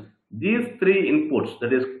 these three inputs,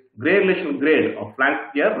 that is gray relation grade of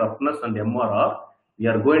flank wear, roughness and MRR, we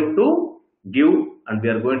are going to give, and we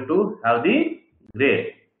are going to have the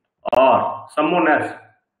grade. Or someone asks,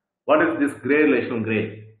 what is this gray relation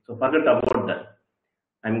grade? So forget about that.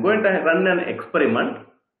 I am going to run an experiment.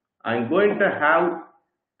 I am going to have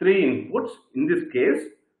 3 inputs in this case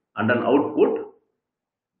and an output.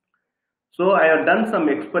 So I have done some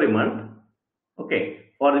experiment, okay,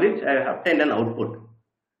 for which I have obtained an output.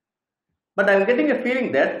 But I am getting a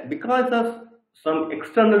feeling that because of some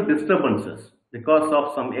external disturbances in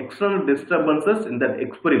that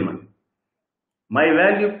experiment, my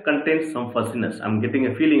value contains some fuzziness. I am getting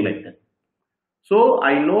a feeling like that. So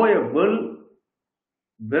I know I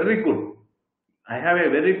have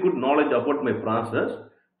very good knowledge about my process.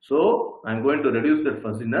 So I am going to reduce that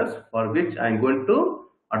fuzziness, for which I am going to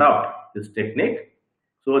adopt this technique.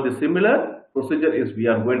 So the similar procedure is we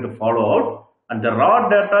are going to follow out, and the raw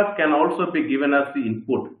data can also be given as the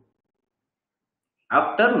input.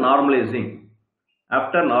 After normalizing,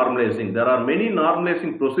 there are many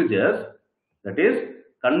normalizing procedures, that is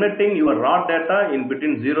converting your raw data in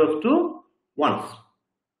between zeros to ones.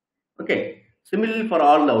 Okay. Similarly for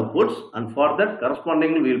all the outputs, and for that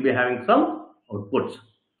correspondingly we will be having some outputs.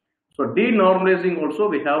 So denormalizing also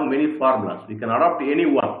we have many formulas. We can adopt any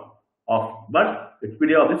one of, but it will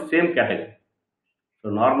be of the same category. So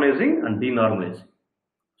normalizing and denormalizing,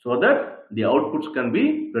 so that the outputs can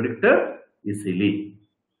be predicted easily.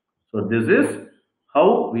 So this is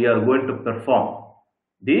how we are going to perform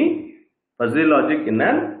the fuzzy logic in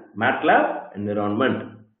an MATLAB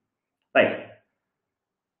environment. Right.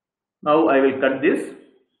 Now I will cut this.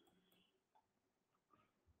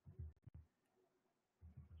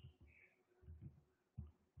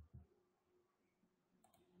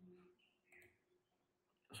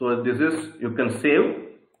 So this is, you can save.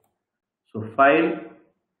 So file,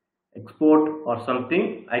 export or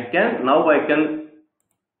something. I can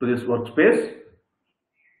to this workspace.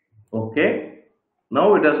 Okay.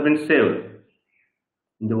 Now it has been saved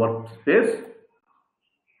in the workspace.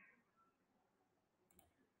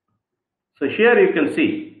 So here you can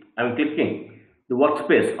see I am clicking the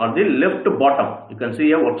workspace on the left bottom. You can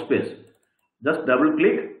see a workspace. Just double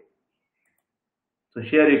click. So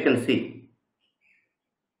here you can see.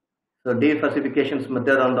 So defalsifications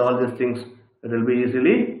method and all these things, it will be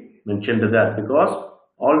easily mentioned there, because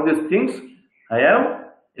all these things I have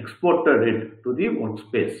exported it to the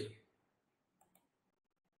workspace.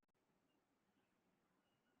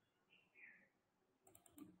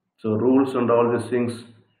 So rules and all these things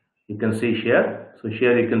you can see here. So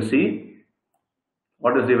here you can see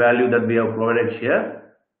what is the value that we have provided here.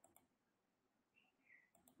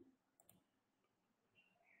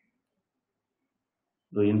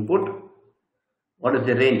 The input, what is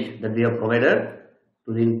the range that we have provided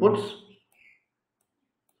to the inputs.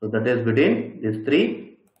 So that is between these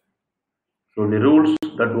 3. So the rules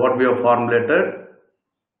that what we have formulated,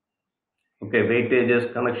 okay,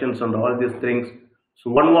 weightages, connections and all these things. So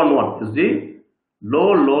 111 is the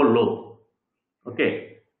low,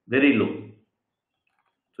 okay, very low.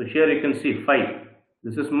 So here you can see 5.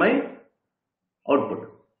 This is my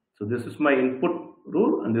output. So this is my input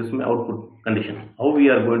rule and this is my output condition. How we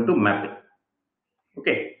are going to map it.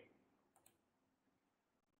 Okay.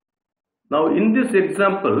 Now in this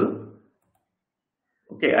example,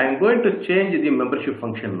 okay, I am going to change the membership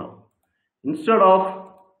function now. Instead of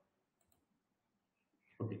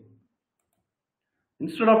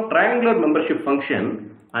triangular membership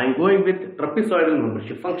function, I am going with trapezoidal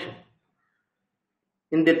membership function.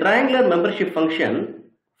 In the triangular membership function,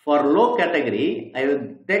 for low category, I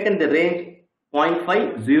have taken the range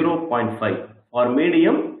 0.5, 0.5. For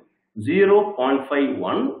medium,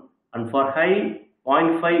 0.51, and for high,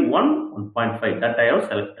 0.51, 1.5. That I have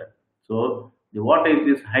selected. So what is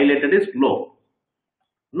this highlighted is low.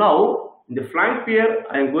 Now in the flank pair,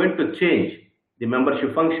 I am going to change the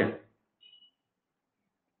membership function.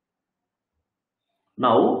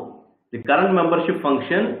 Now the current membership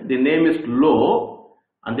function, the name is low,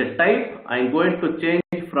 and the type I am going to change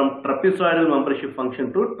from trapezoidal membership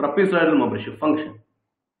function to trapezoidal membership function.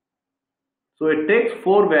 So it takes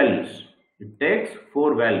 4 values.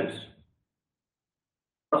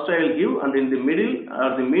 First I will give, and in the middle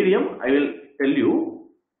or the medium I will tell you.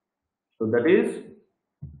 So that is,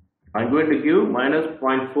 I am going to give minus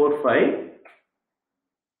 0.45.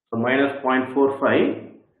 So minus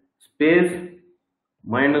 0.45 space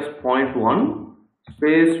minus 0.1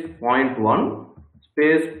 space 0.1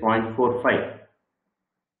 space 0.45.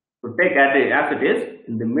 So take as it is.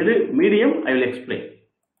 In the medium I will explain.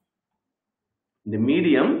 In the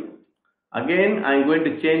medium, again I am going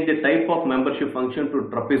to change the type of membership function to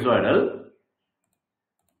trapezoidal.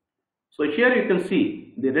 So here you can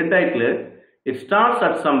see the red icon, it starts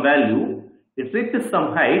at some value, it reaches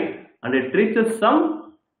some height, and it reaches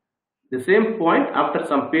the same point after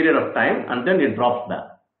some period of time, and then it drops back.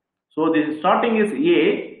 So the starting is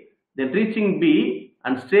A, then reaching B,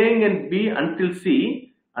 and staying in B until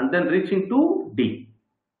C, and then reaching to D.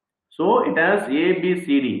 So it has A, B,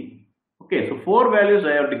 C, D. Okay, so 4 values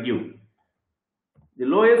I have to give. The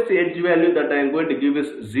lowest edge value that I am going to give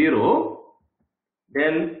is 0,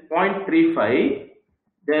 then 0.35,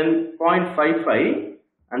 then 0.55,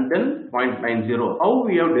 and then 0.90. How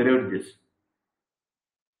we have derived this?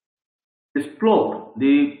 The slope,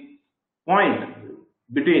 the point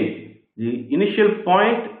between the initial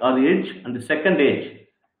point or the edge and the second edge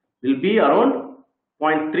will be around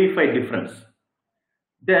 0.35 difference.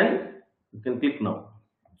 Then you can click now.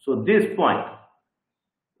 So this point,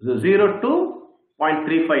 the 0 to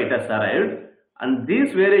 0.35 it has arrived, and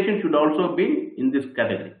this variation should also be in this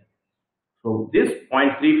category. So this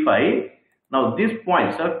 0.35, now this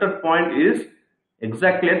point, selected point is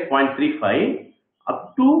exactly at 0.35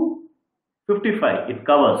 up to 55, it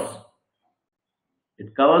covers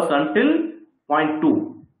until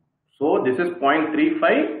 0.2. So this is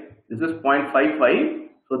 0.35, this is 0.55,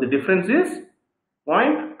 so the difference is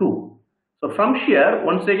 0.2. So from here,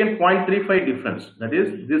 once again 0.35 difference, that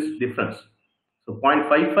is this difference. So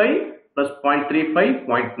 0.55 plus 0.35,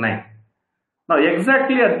 0.9. Now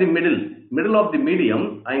exactly at the middle of the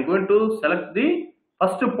medium, I am going to select the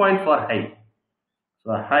first point for high.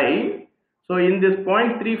 So high, so in this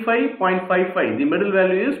 0.35, 0.55, the middle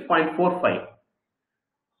value is 0.45.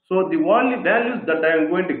 So the values that I am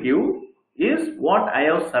going to give is what I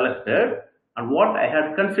have selected and what I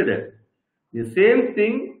had considered. The same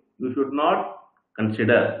thing you should not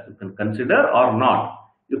consider. You can consider or not.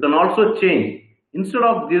 You can also change. Instead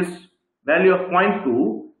of this value of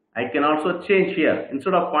 0.2, I can also change here.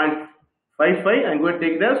 Instead of 0.55, I am going to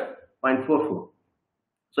take this 0.44.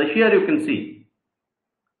 So here you can see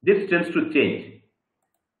this tends to change.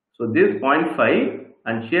 So this 0.5,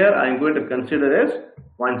 and here I am going to consider as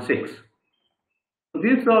 0.6. So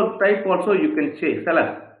this type also you can change,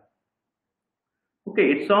 select.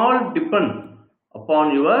 Okay, it's all depend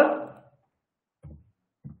upon your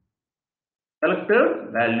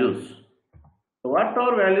selected values. So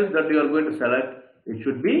whatever values that you are going to select, it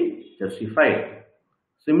should be justified.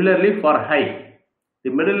 Similarly for high, the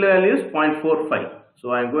middle value is 0.45. So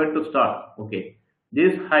I am going to start. Okay,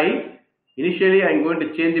 this high, initially I am going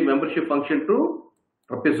to change the membership function to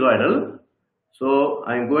trapezoidal. So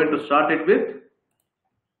I am going to start it with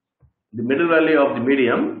the middle value of the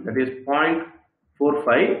medium, that is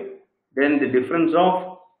 0.45, then the difference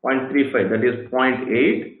of 0.35, that is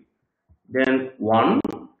 0.8, then 1,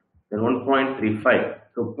 then 1.35.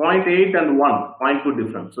 So 0.8 and 1, 0.2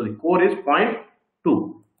 difference. So the core is 0.2.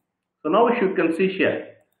 So now you can see here,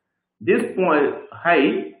 this point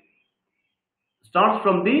high starts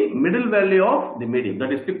from the middle value of the medium,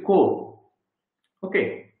 that is the core.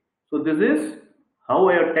 Okay, so this is how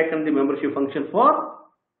I have taken the membership function for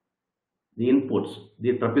the inputs,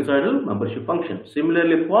 the trapezoidal membership function.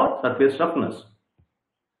 Similarly for surface roughness.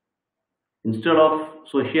 Instead of,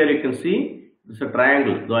 so here you can see it's a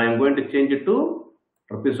triangle. So I am going to change it to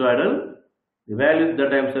trapezoidal. The value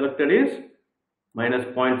that I am selected is minus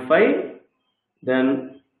 0.5,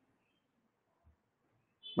 then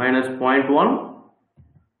minus 0.1,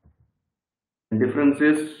 and difference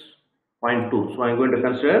is 0.2. So I am going to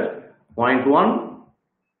consider 0.1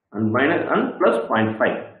 and minus and plus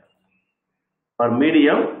 0.5. For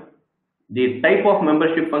medium, the type of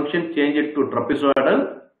membership function, change it to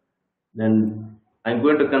trapezoidal. Then I am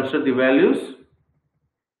going to consider the values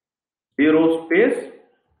 0 space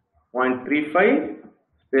 0.35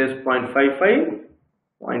 space 0.55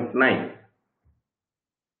 0.9.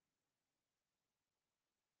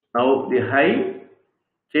 Now the high,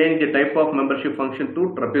 change the type of membership function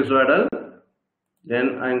to trapezoidal.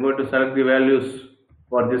 Then I am going to select the values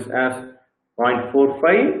for this as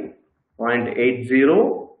 0.45,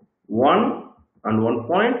 0.80, 1 and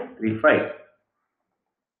 1.35.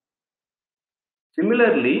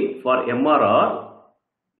 Similarly, for MRR,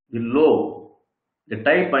 the low, the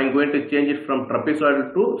type I am going to change it from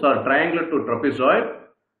trapezoidal to, triangular to trapezoid,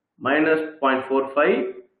 minus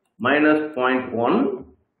 0.45, minus 0.1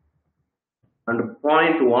 and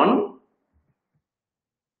 0.1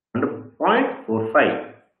 and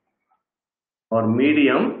 0.45. For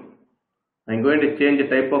medium, I am going to change the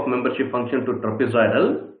type of membership function to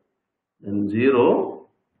trapezoidal, then 0,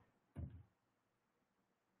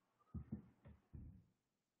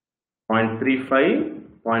 0.35,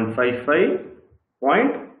 0.55,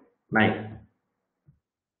 0.9.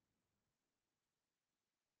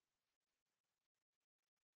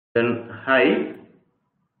 Then high,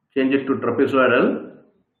 change it to trapezoidal.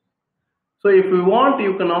 So if you want,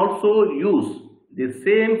 you can also use the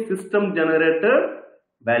same system generated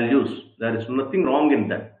values. There is nothing wrong in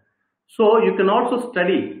that. So you can also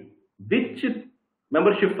study which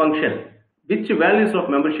membership function, which values of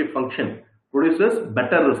membership function produces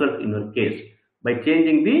better result in your case by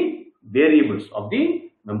changing the variables of the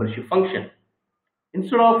membership function.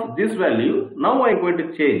 Instead of this value, now I am going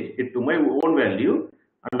to change it to my own value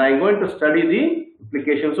and I am going to study the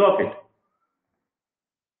implications of it.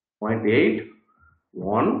 0.8,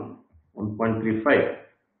 1, 1.35.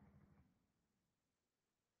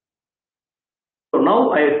 So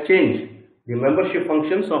now I have changed the membership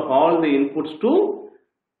functions of all the inputs to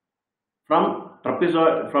from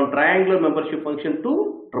triangular membership function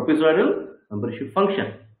to trapezoidal membership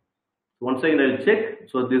function. So once again I will check.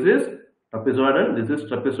 So this is trapezoidal, this is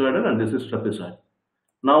trapezoidal, and this is trapezoidal.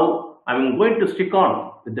 Now I am going to stick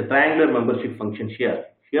on with the triangular membership function here.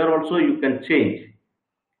 Here also you can change.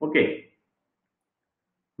 Okay.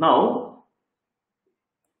 Now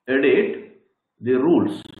edit the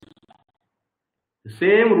rules. The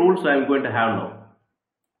same rules I am going to have now.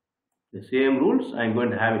 The same rules I am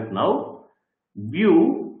going to have it now.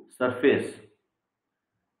 View surface.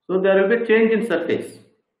 So there will be a change in surface.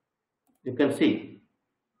 You can see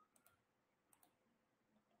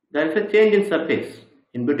there is a change in surface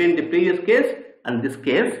in between the previous case and this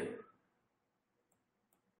case.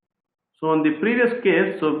 So in the previous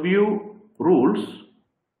case, so view rules.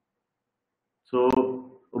 So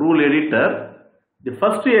rule editor. The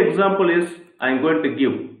first example is I am going to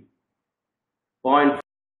give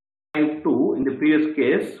 0.52 in the previous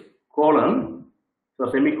case, colon, so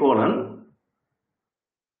semicolon,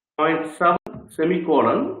 0.7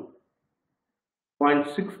 semicolon,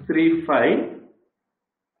 0.635.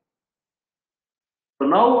 So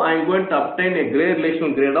now I am going to obtain a grade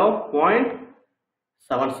relational grade of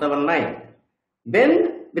 0.779.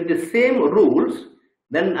 Then with the same rules,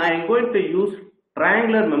 then I am going to use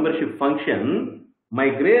triangular membership function. My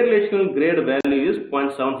grade relational grade value is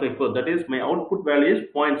 0.754. That is, my output value is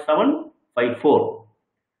 0.754.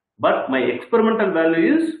 But my experimental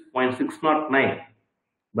value is 0.609.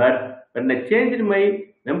 But when I change my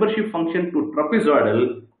membership function to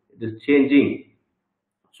trapezoidal, it is changing.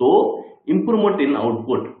 So improvement in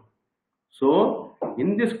output. So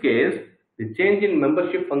in this case, the change in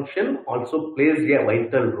membership function also plays a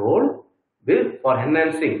vital role for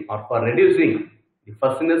enhancing or for reducing the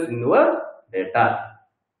fuzziness in your data.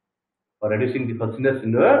 For reducing the fuzziness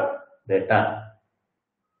in your data.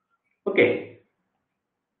 Okay.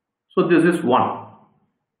 So this is one.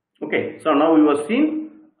 Okay. So now we have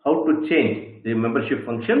seen how to change the membership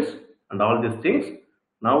functions and all these things.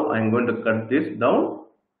 Now I am going to cut this down.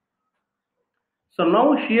 So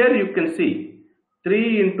now here you can see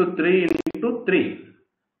 3 into 3 into 3.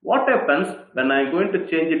 What happens when I am going to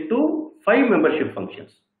change it to 5 membership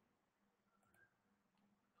functions?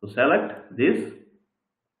 So select this,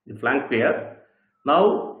 the flank pair.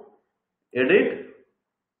 Now edit.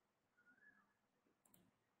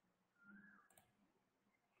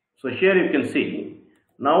 So here you can see,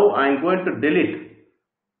 now I am going to delete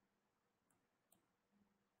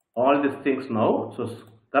all these things now. So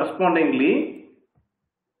correspondingly,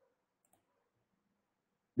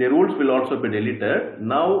 the rules will also be deleted.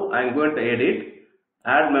 Now I am going to edit,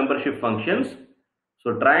 add membership functions.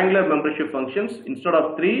 So triangular membership functions, instead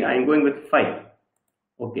of 3, I am going with 5.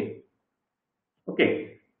 Okay.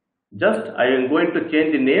 Just I am going to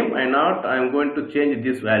change the name and not I am going to change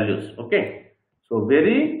these values. Okay. So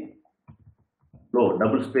very low,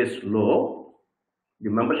 double space low. The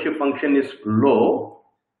membership function is low.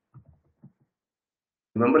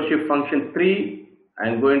 Membership function 3, I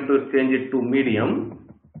am going to change it to medium.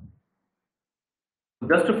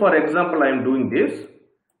 Just for example, I am doing this.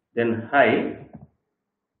 Then high.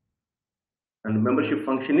 And membership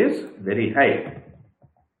function is very high.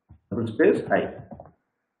 Double space high.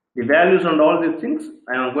 The values and all these things,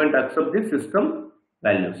 I am going to accept the system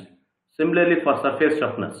values. Similarly for surface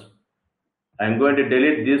roughness, I am going to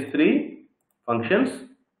delete these 3 functions.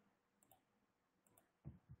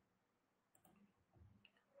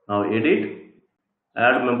 Now edit,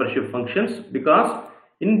 add membership functions, because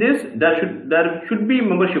in this there should be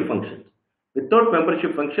membership functions. Without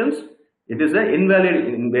membership functions, it is an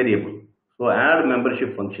invalid variable. So add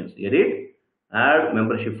membership functions, edit, add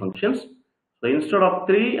membership functions. So instead of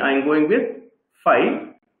 3, I am going with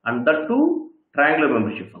 5, and that 2 triangular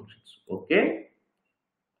membership functions. Okay.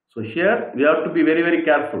 So here we have to be very, very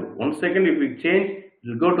careful. 1 second, if we change, it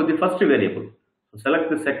will go to the first variable. So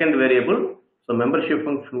select the second variable. So membership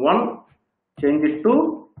function 1, change it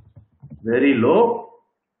to very low.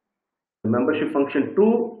 Membership function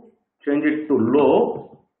 2, change it to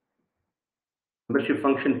low. Membership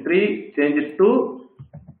function 3, change it to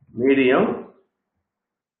medium.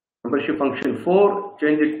 Membership function 4,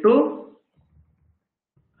 change it to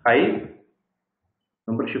high.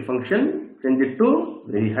 Membership function, change it to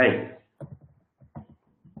very high.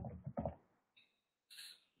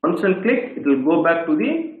 Once and click, it will go back to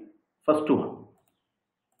the first one.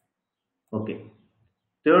 Okay.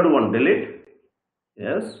 Third one, delete.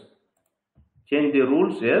 Yes. Change the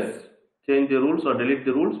rules. Yes. Change the rules or delete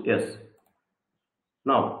the rules. Yes.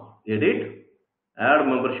 Now edit, add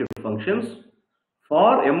membership functions.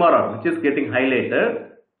 For MRR, which is getting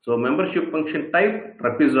highlighted, so membership function type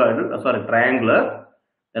trapezoidal, triangular.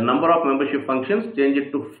 The number of membership functions, change it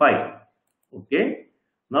to 5. Okay.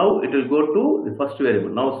 Now it will go to the first variable.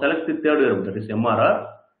 Now select the third variable, that is MRR.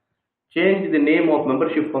 Change the name of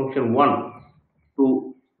membership function 1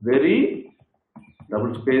 to very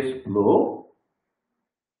double space low.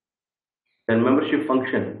 Then membership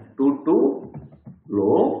function 2 to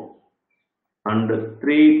low. And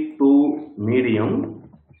 3 to medium,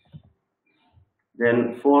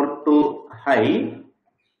 then 4 to high,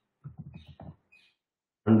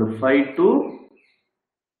 and 5 to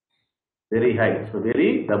very high. So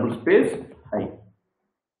very double space high.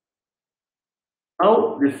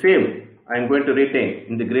 Now the same I am going to retain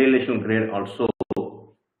in the gradation grade also.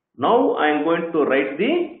 Now I am going to write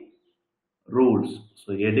the rules.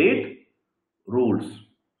 So edit, rules.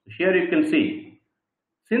 Here you can see,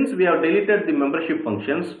 since we have deleted the membership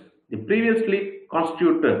functions, the previously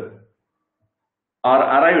constituted or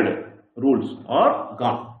arrived rules are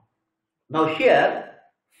gone. Now here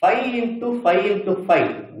 5 into 5 into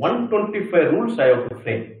 5, 125 rules I have to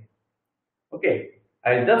frame. Okay,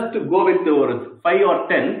 I'll just go with the 5 or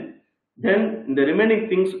 10, then the remaining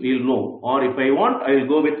things we'll know, or if I want, I will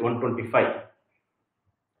go with 125.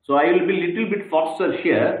 So I will be little bit faster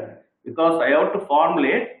here because I have to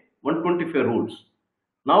formulate 125 rules.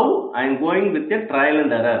 Now I am going with a trial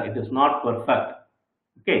and error. It is not perfect.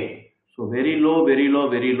 Okay. So very low, very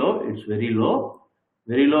low, very low. It's very low.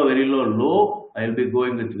 Very low, very low, low. I will be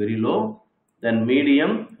going with very low. Then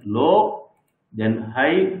medium, low. Then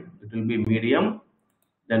high, it will be medium.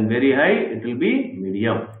 Then very high, it will be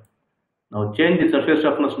medium. Now change the surface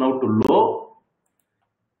roughness now to low.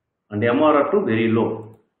 And MRR to very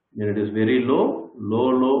low. Then it is very low, low,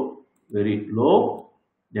 low, very low.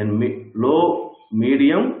 Then low,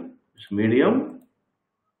 medium, it's medium,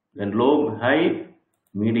 then low, high,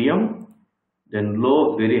 medium, then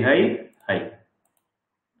low, very high, high.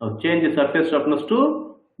 Now change the surface roughness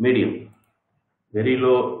to medium. Very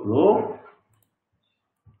low, low,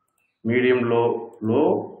 medium, low,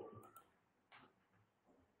 low,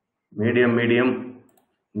 medium, medium,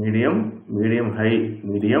 medium, medium, high,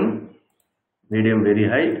 medium, medium, very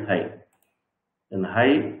high, high. Then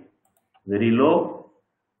high, very low,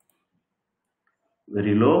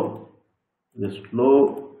 this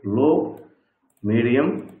low, low,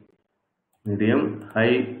 medium, medium,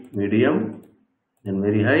 high, medium, then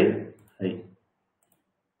very high, high.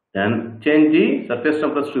 Then change the surface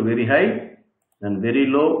temperatures to very high, then very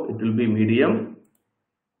low it will be medium,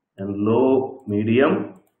 and low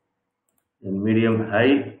medium, then medium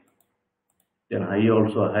high, then high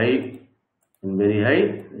also high, and very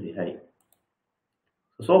high, very high.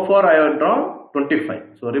 So far I have drawn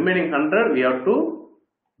 25. So remaining 100 we have to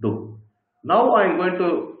do. Now I am going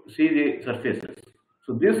to see the surfaces.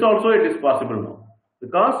 So this also it is possible now,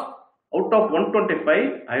 because out of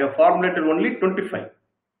 125 I have formulated only 25.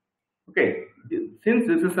 Okay, since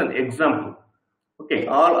this is an example, okay,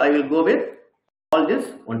 all I will go with all this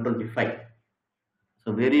 125.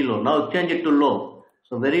 So very low. Now change it to low.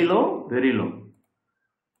 So very low, very low.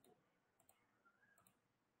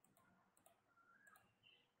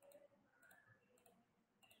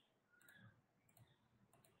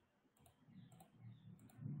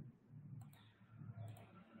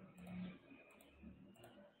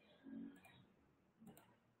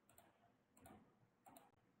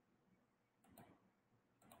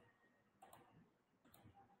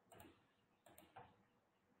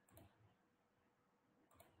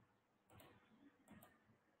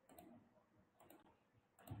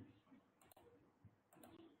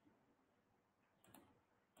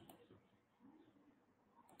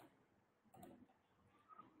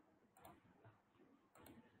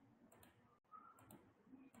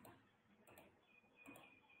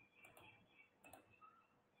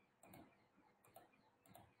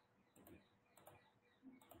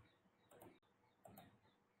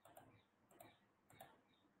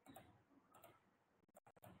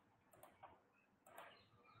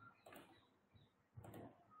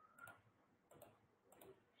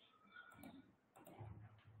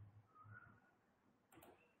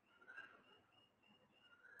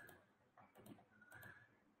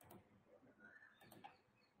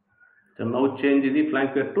 So now change the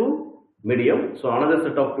flanker to medium. So another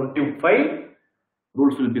set of 25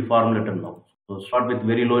 rules will be formulated now. So start with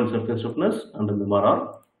very low in surface roughness and then the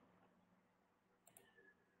MRR.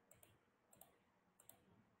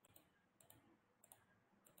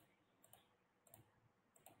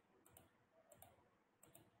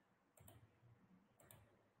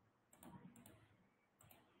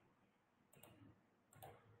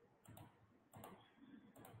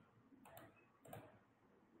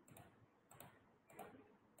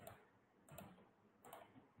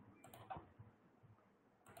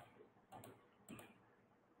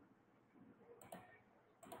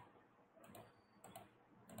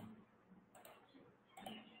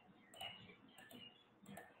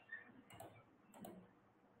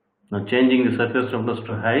 Now changing the surface roughness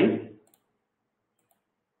to high.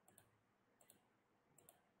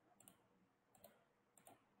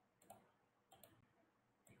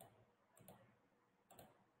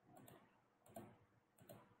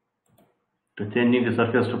 To changing the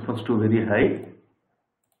surface roughness to very high.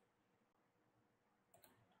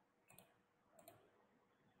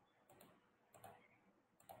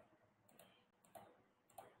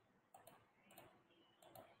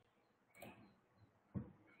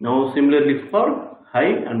 Now similarly for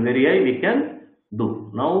high and very high we can do.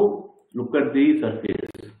 Now look at the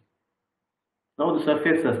surface. Now the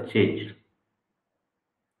surface has changed.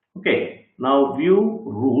 Okay, now view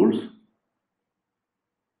rules.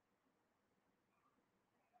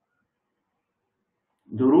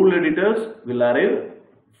 The rule editors will arrive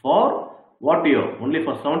for what year? Only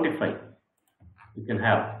for 75 you can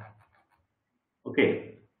have.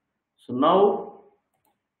 Okay, so now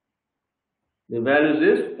the values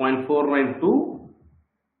is 0.492,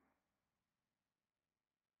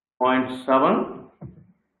 0.7,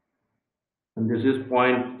 and this is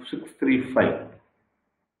 0.635,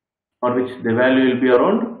 for which the value will be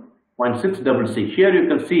around 0.666. Here you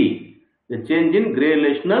can see the change in gray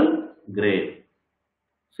relational grade.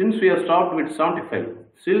 Since we have stopped with 75,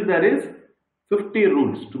 still there is 50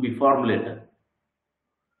 rules to be formulated.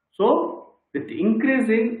 So with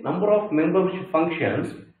increasing number of membership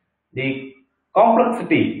functions, the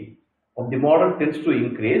complexity of the model tends to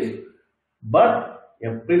increase, but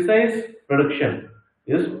a precise prediction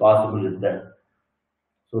is possible with that.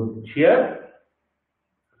 So here,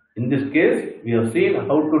 in this case, we have seen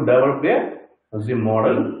how to develop a fuzzy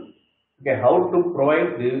model, okay, how to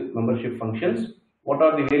provide the membership functions, what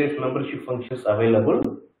are the various membership functions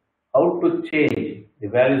available, how to change the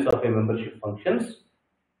values of a membership functions,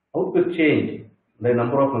 how to change the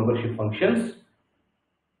number of membership functions,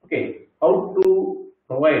 okay, how to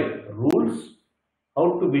provide rules,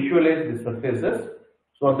 how to visualize the surfaces,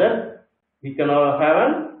 so that we can have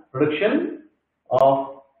a prediction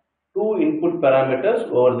of two input parameters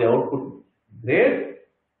over the output grade,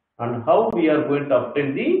 and how we are going to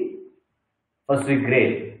obtain the fuzzy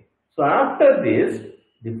grade. So after this,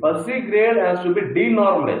 The fuzzy grade has to be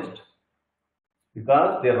denormalized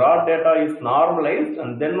because the raw data is normalized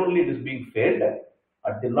and then only it is being fed.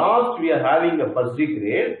 At the last, we are having a fuzzy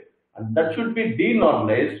grade and that should be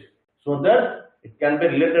denormalized so that it can be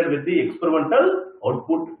related with the experimental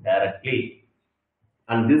output directly.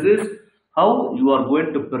 And this is how you are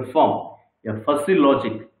going to perform a fuzzy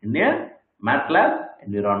logic in a MATLAB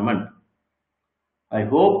environment. I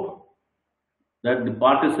hope that the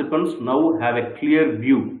participants now have a clear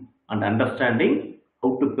view and understanding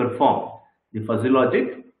how to perform the fuzzy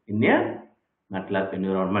logic in a MATLAB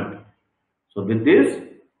environment. So with this,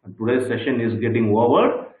 today's session is getting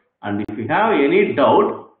over, and if you have any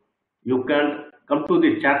doubt, you can come to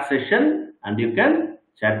the chat session and you can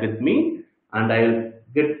chat with me, and I will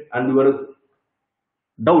get and your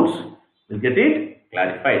doubts will get it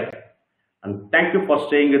clarified. And thank you for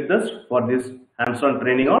staying with us for this hands-on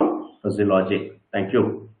training on fuzzy logic. Thank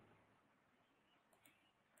you.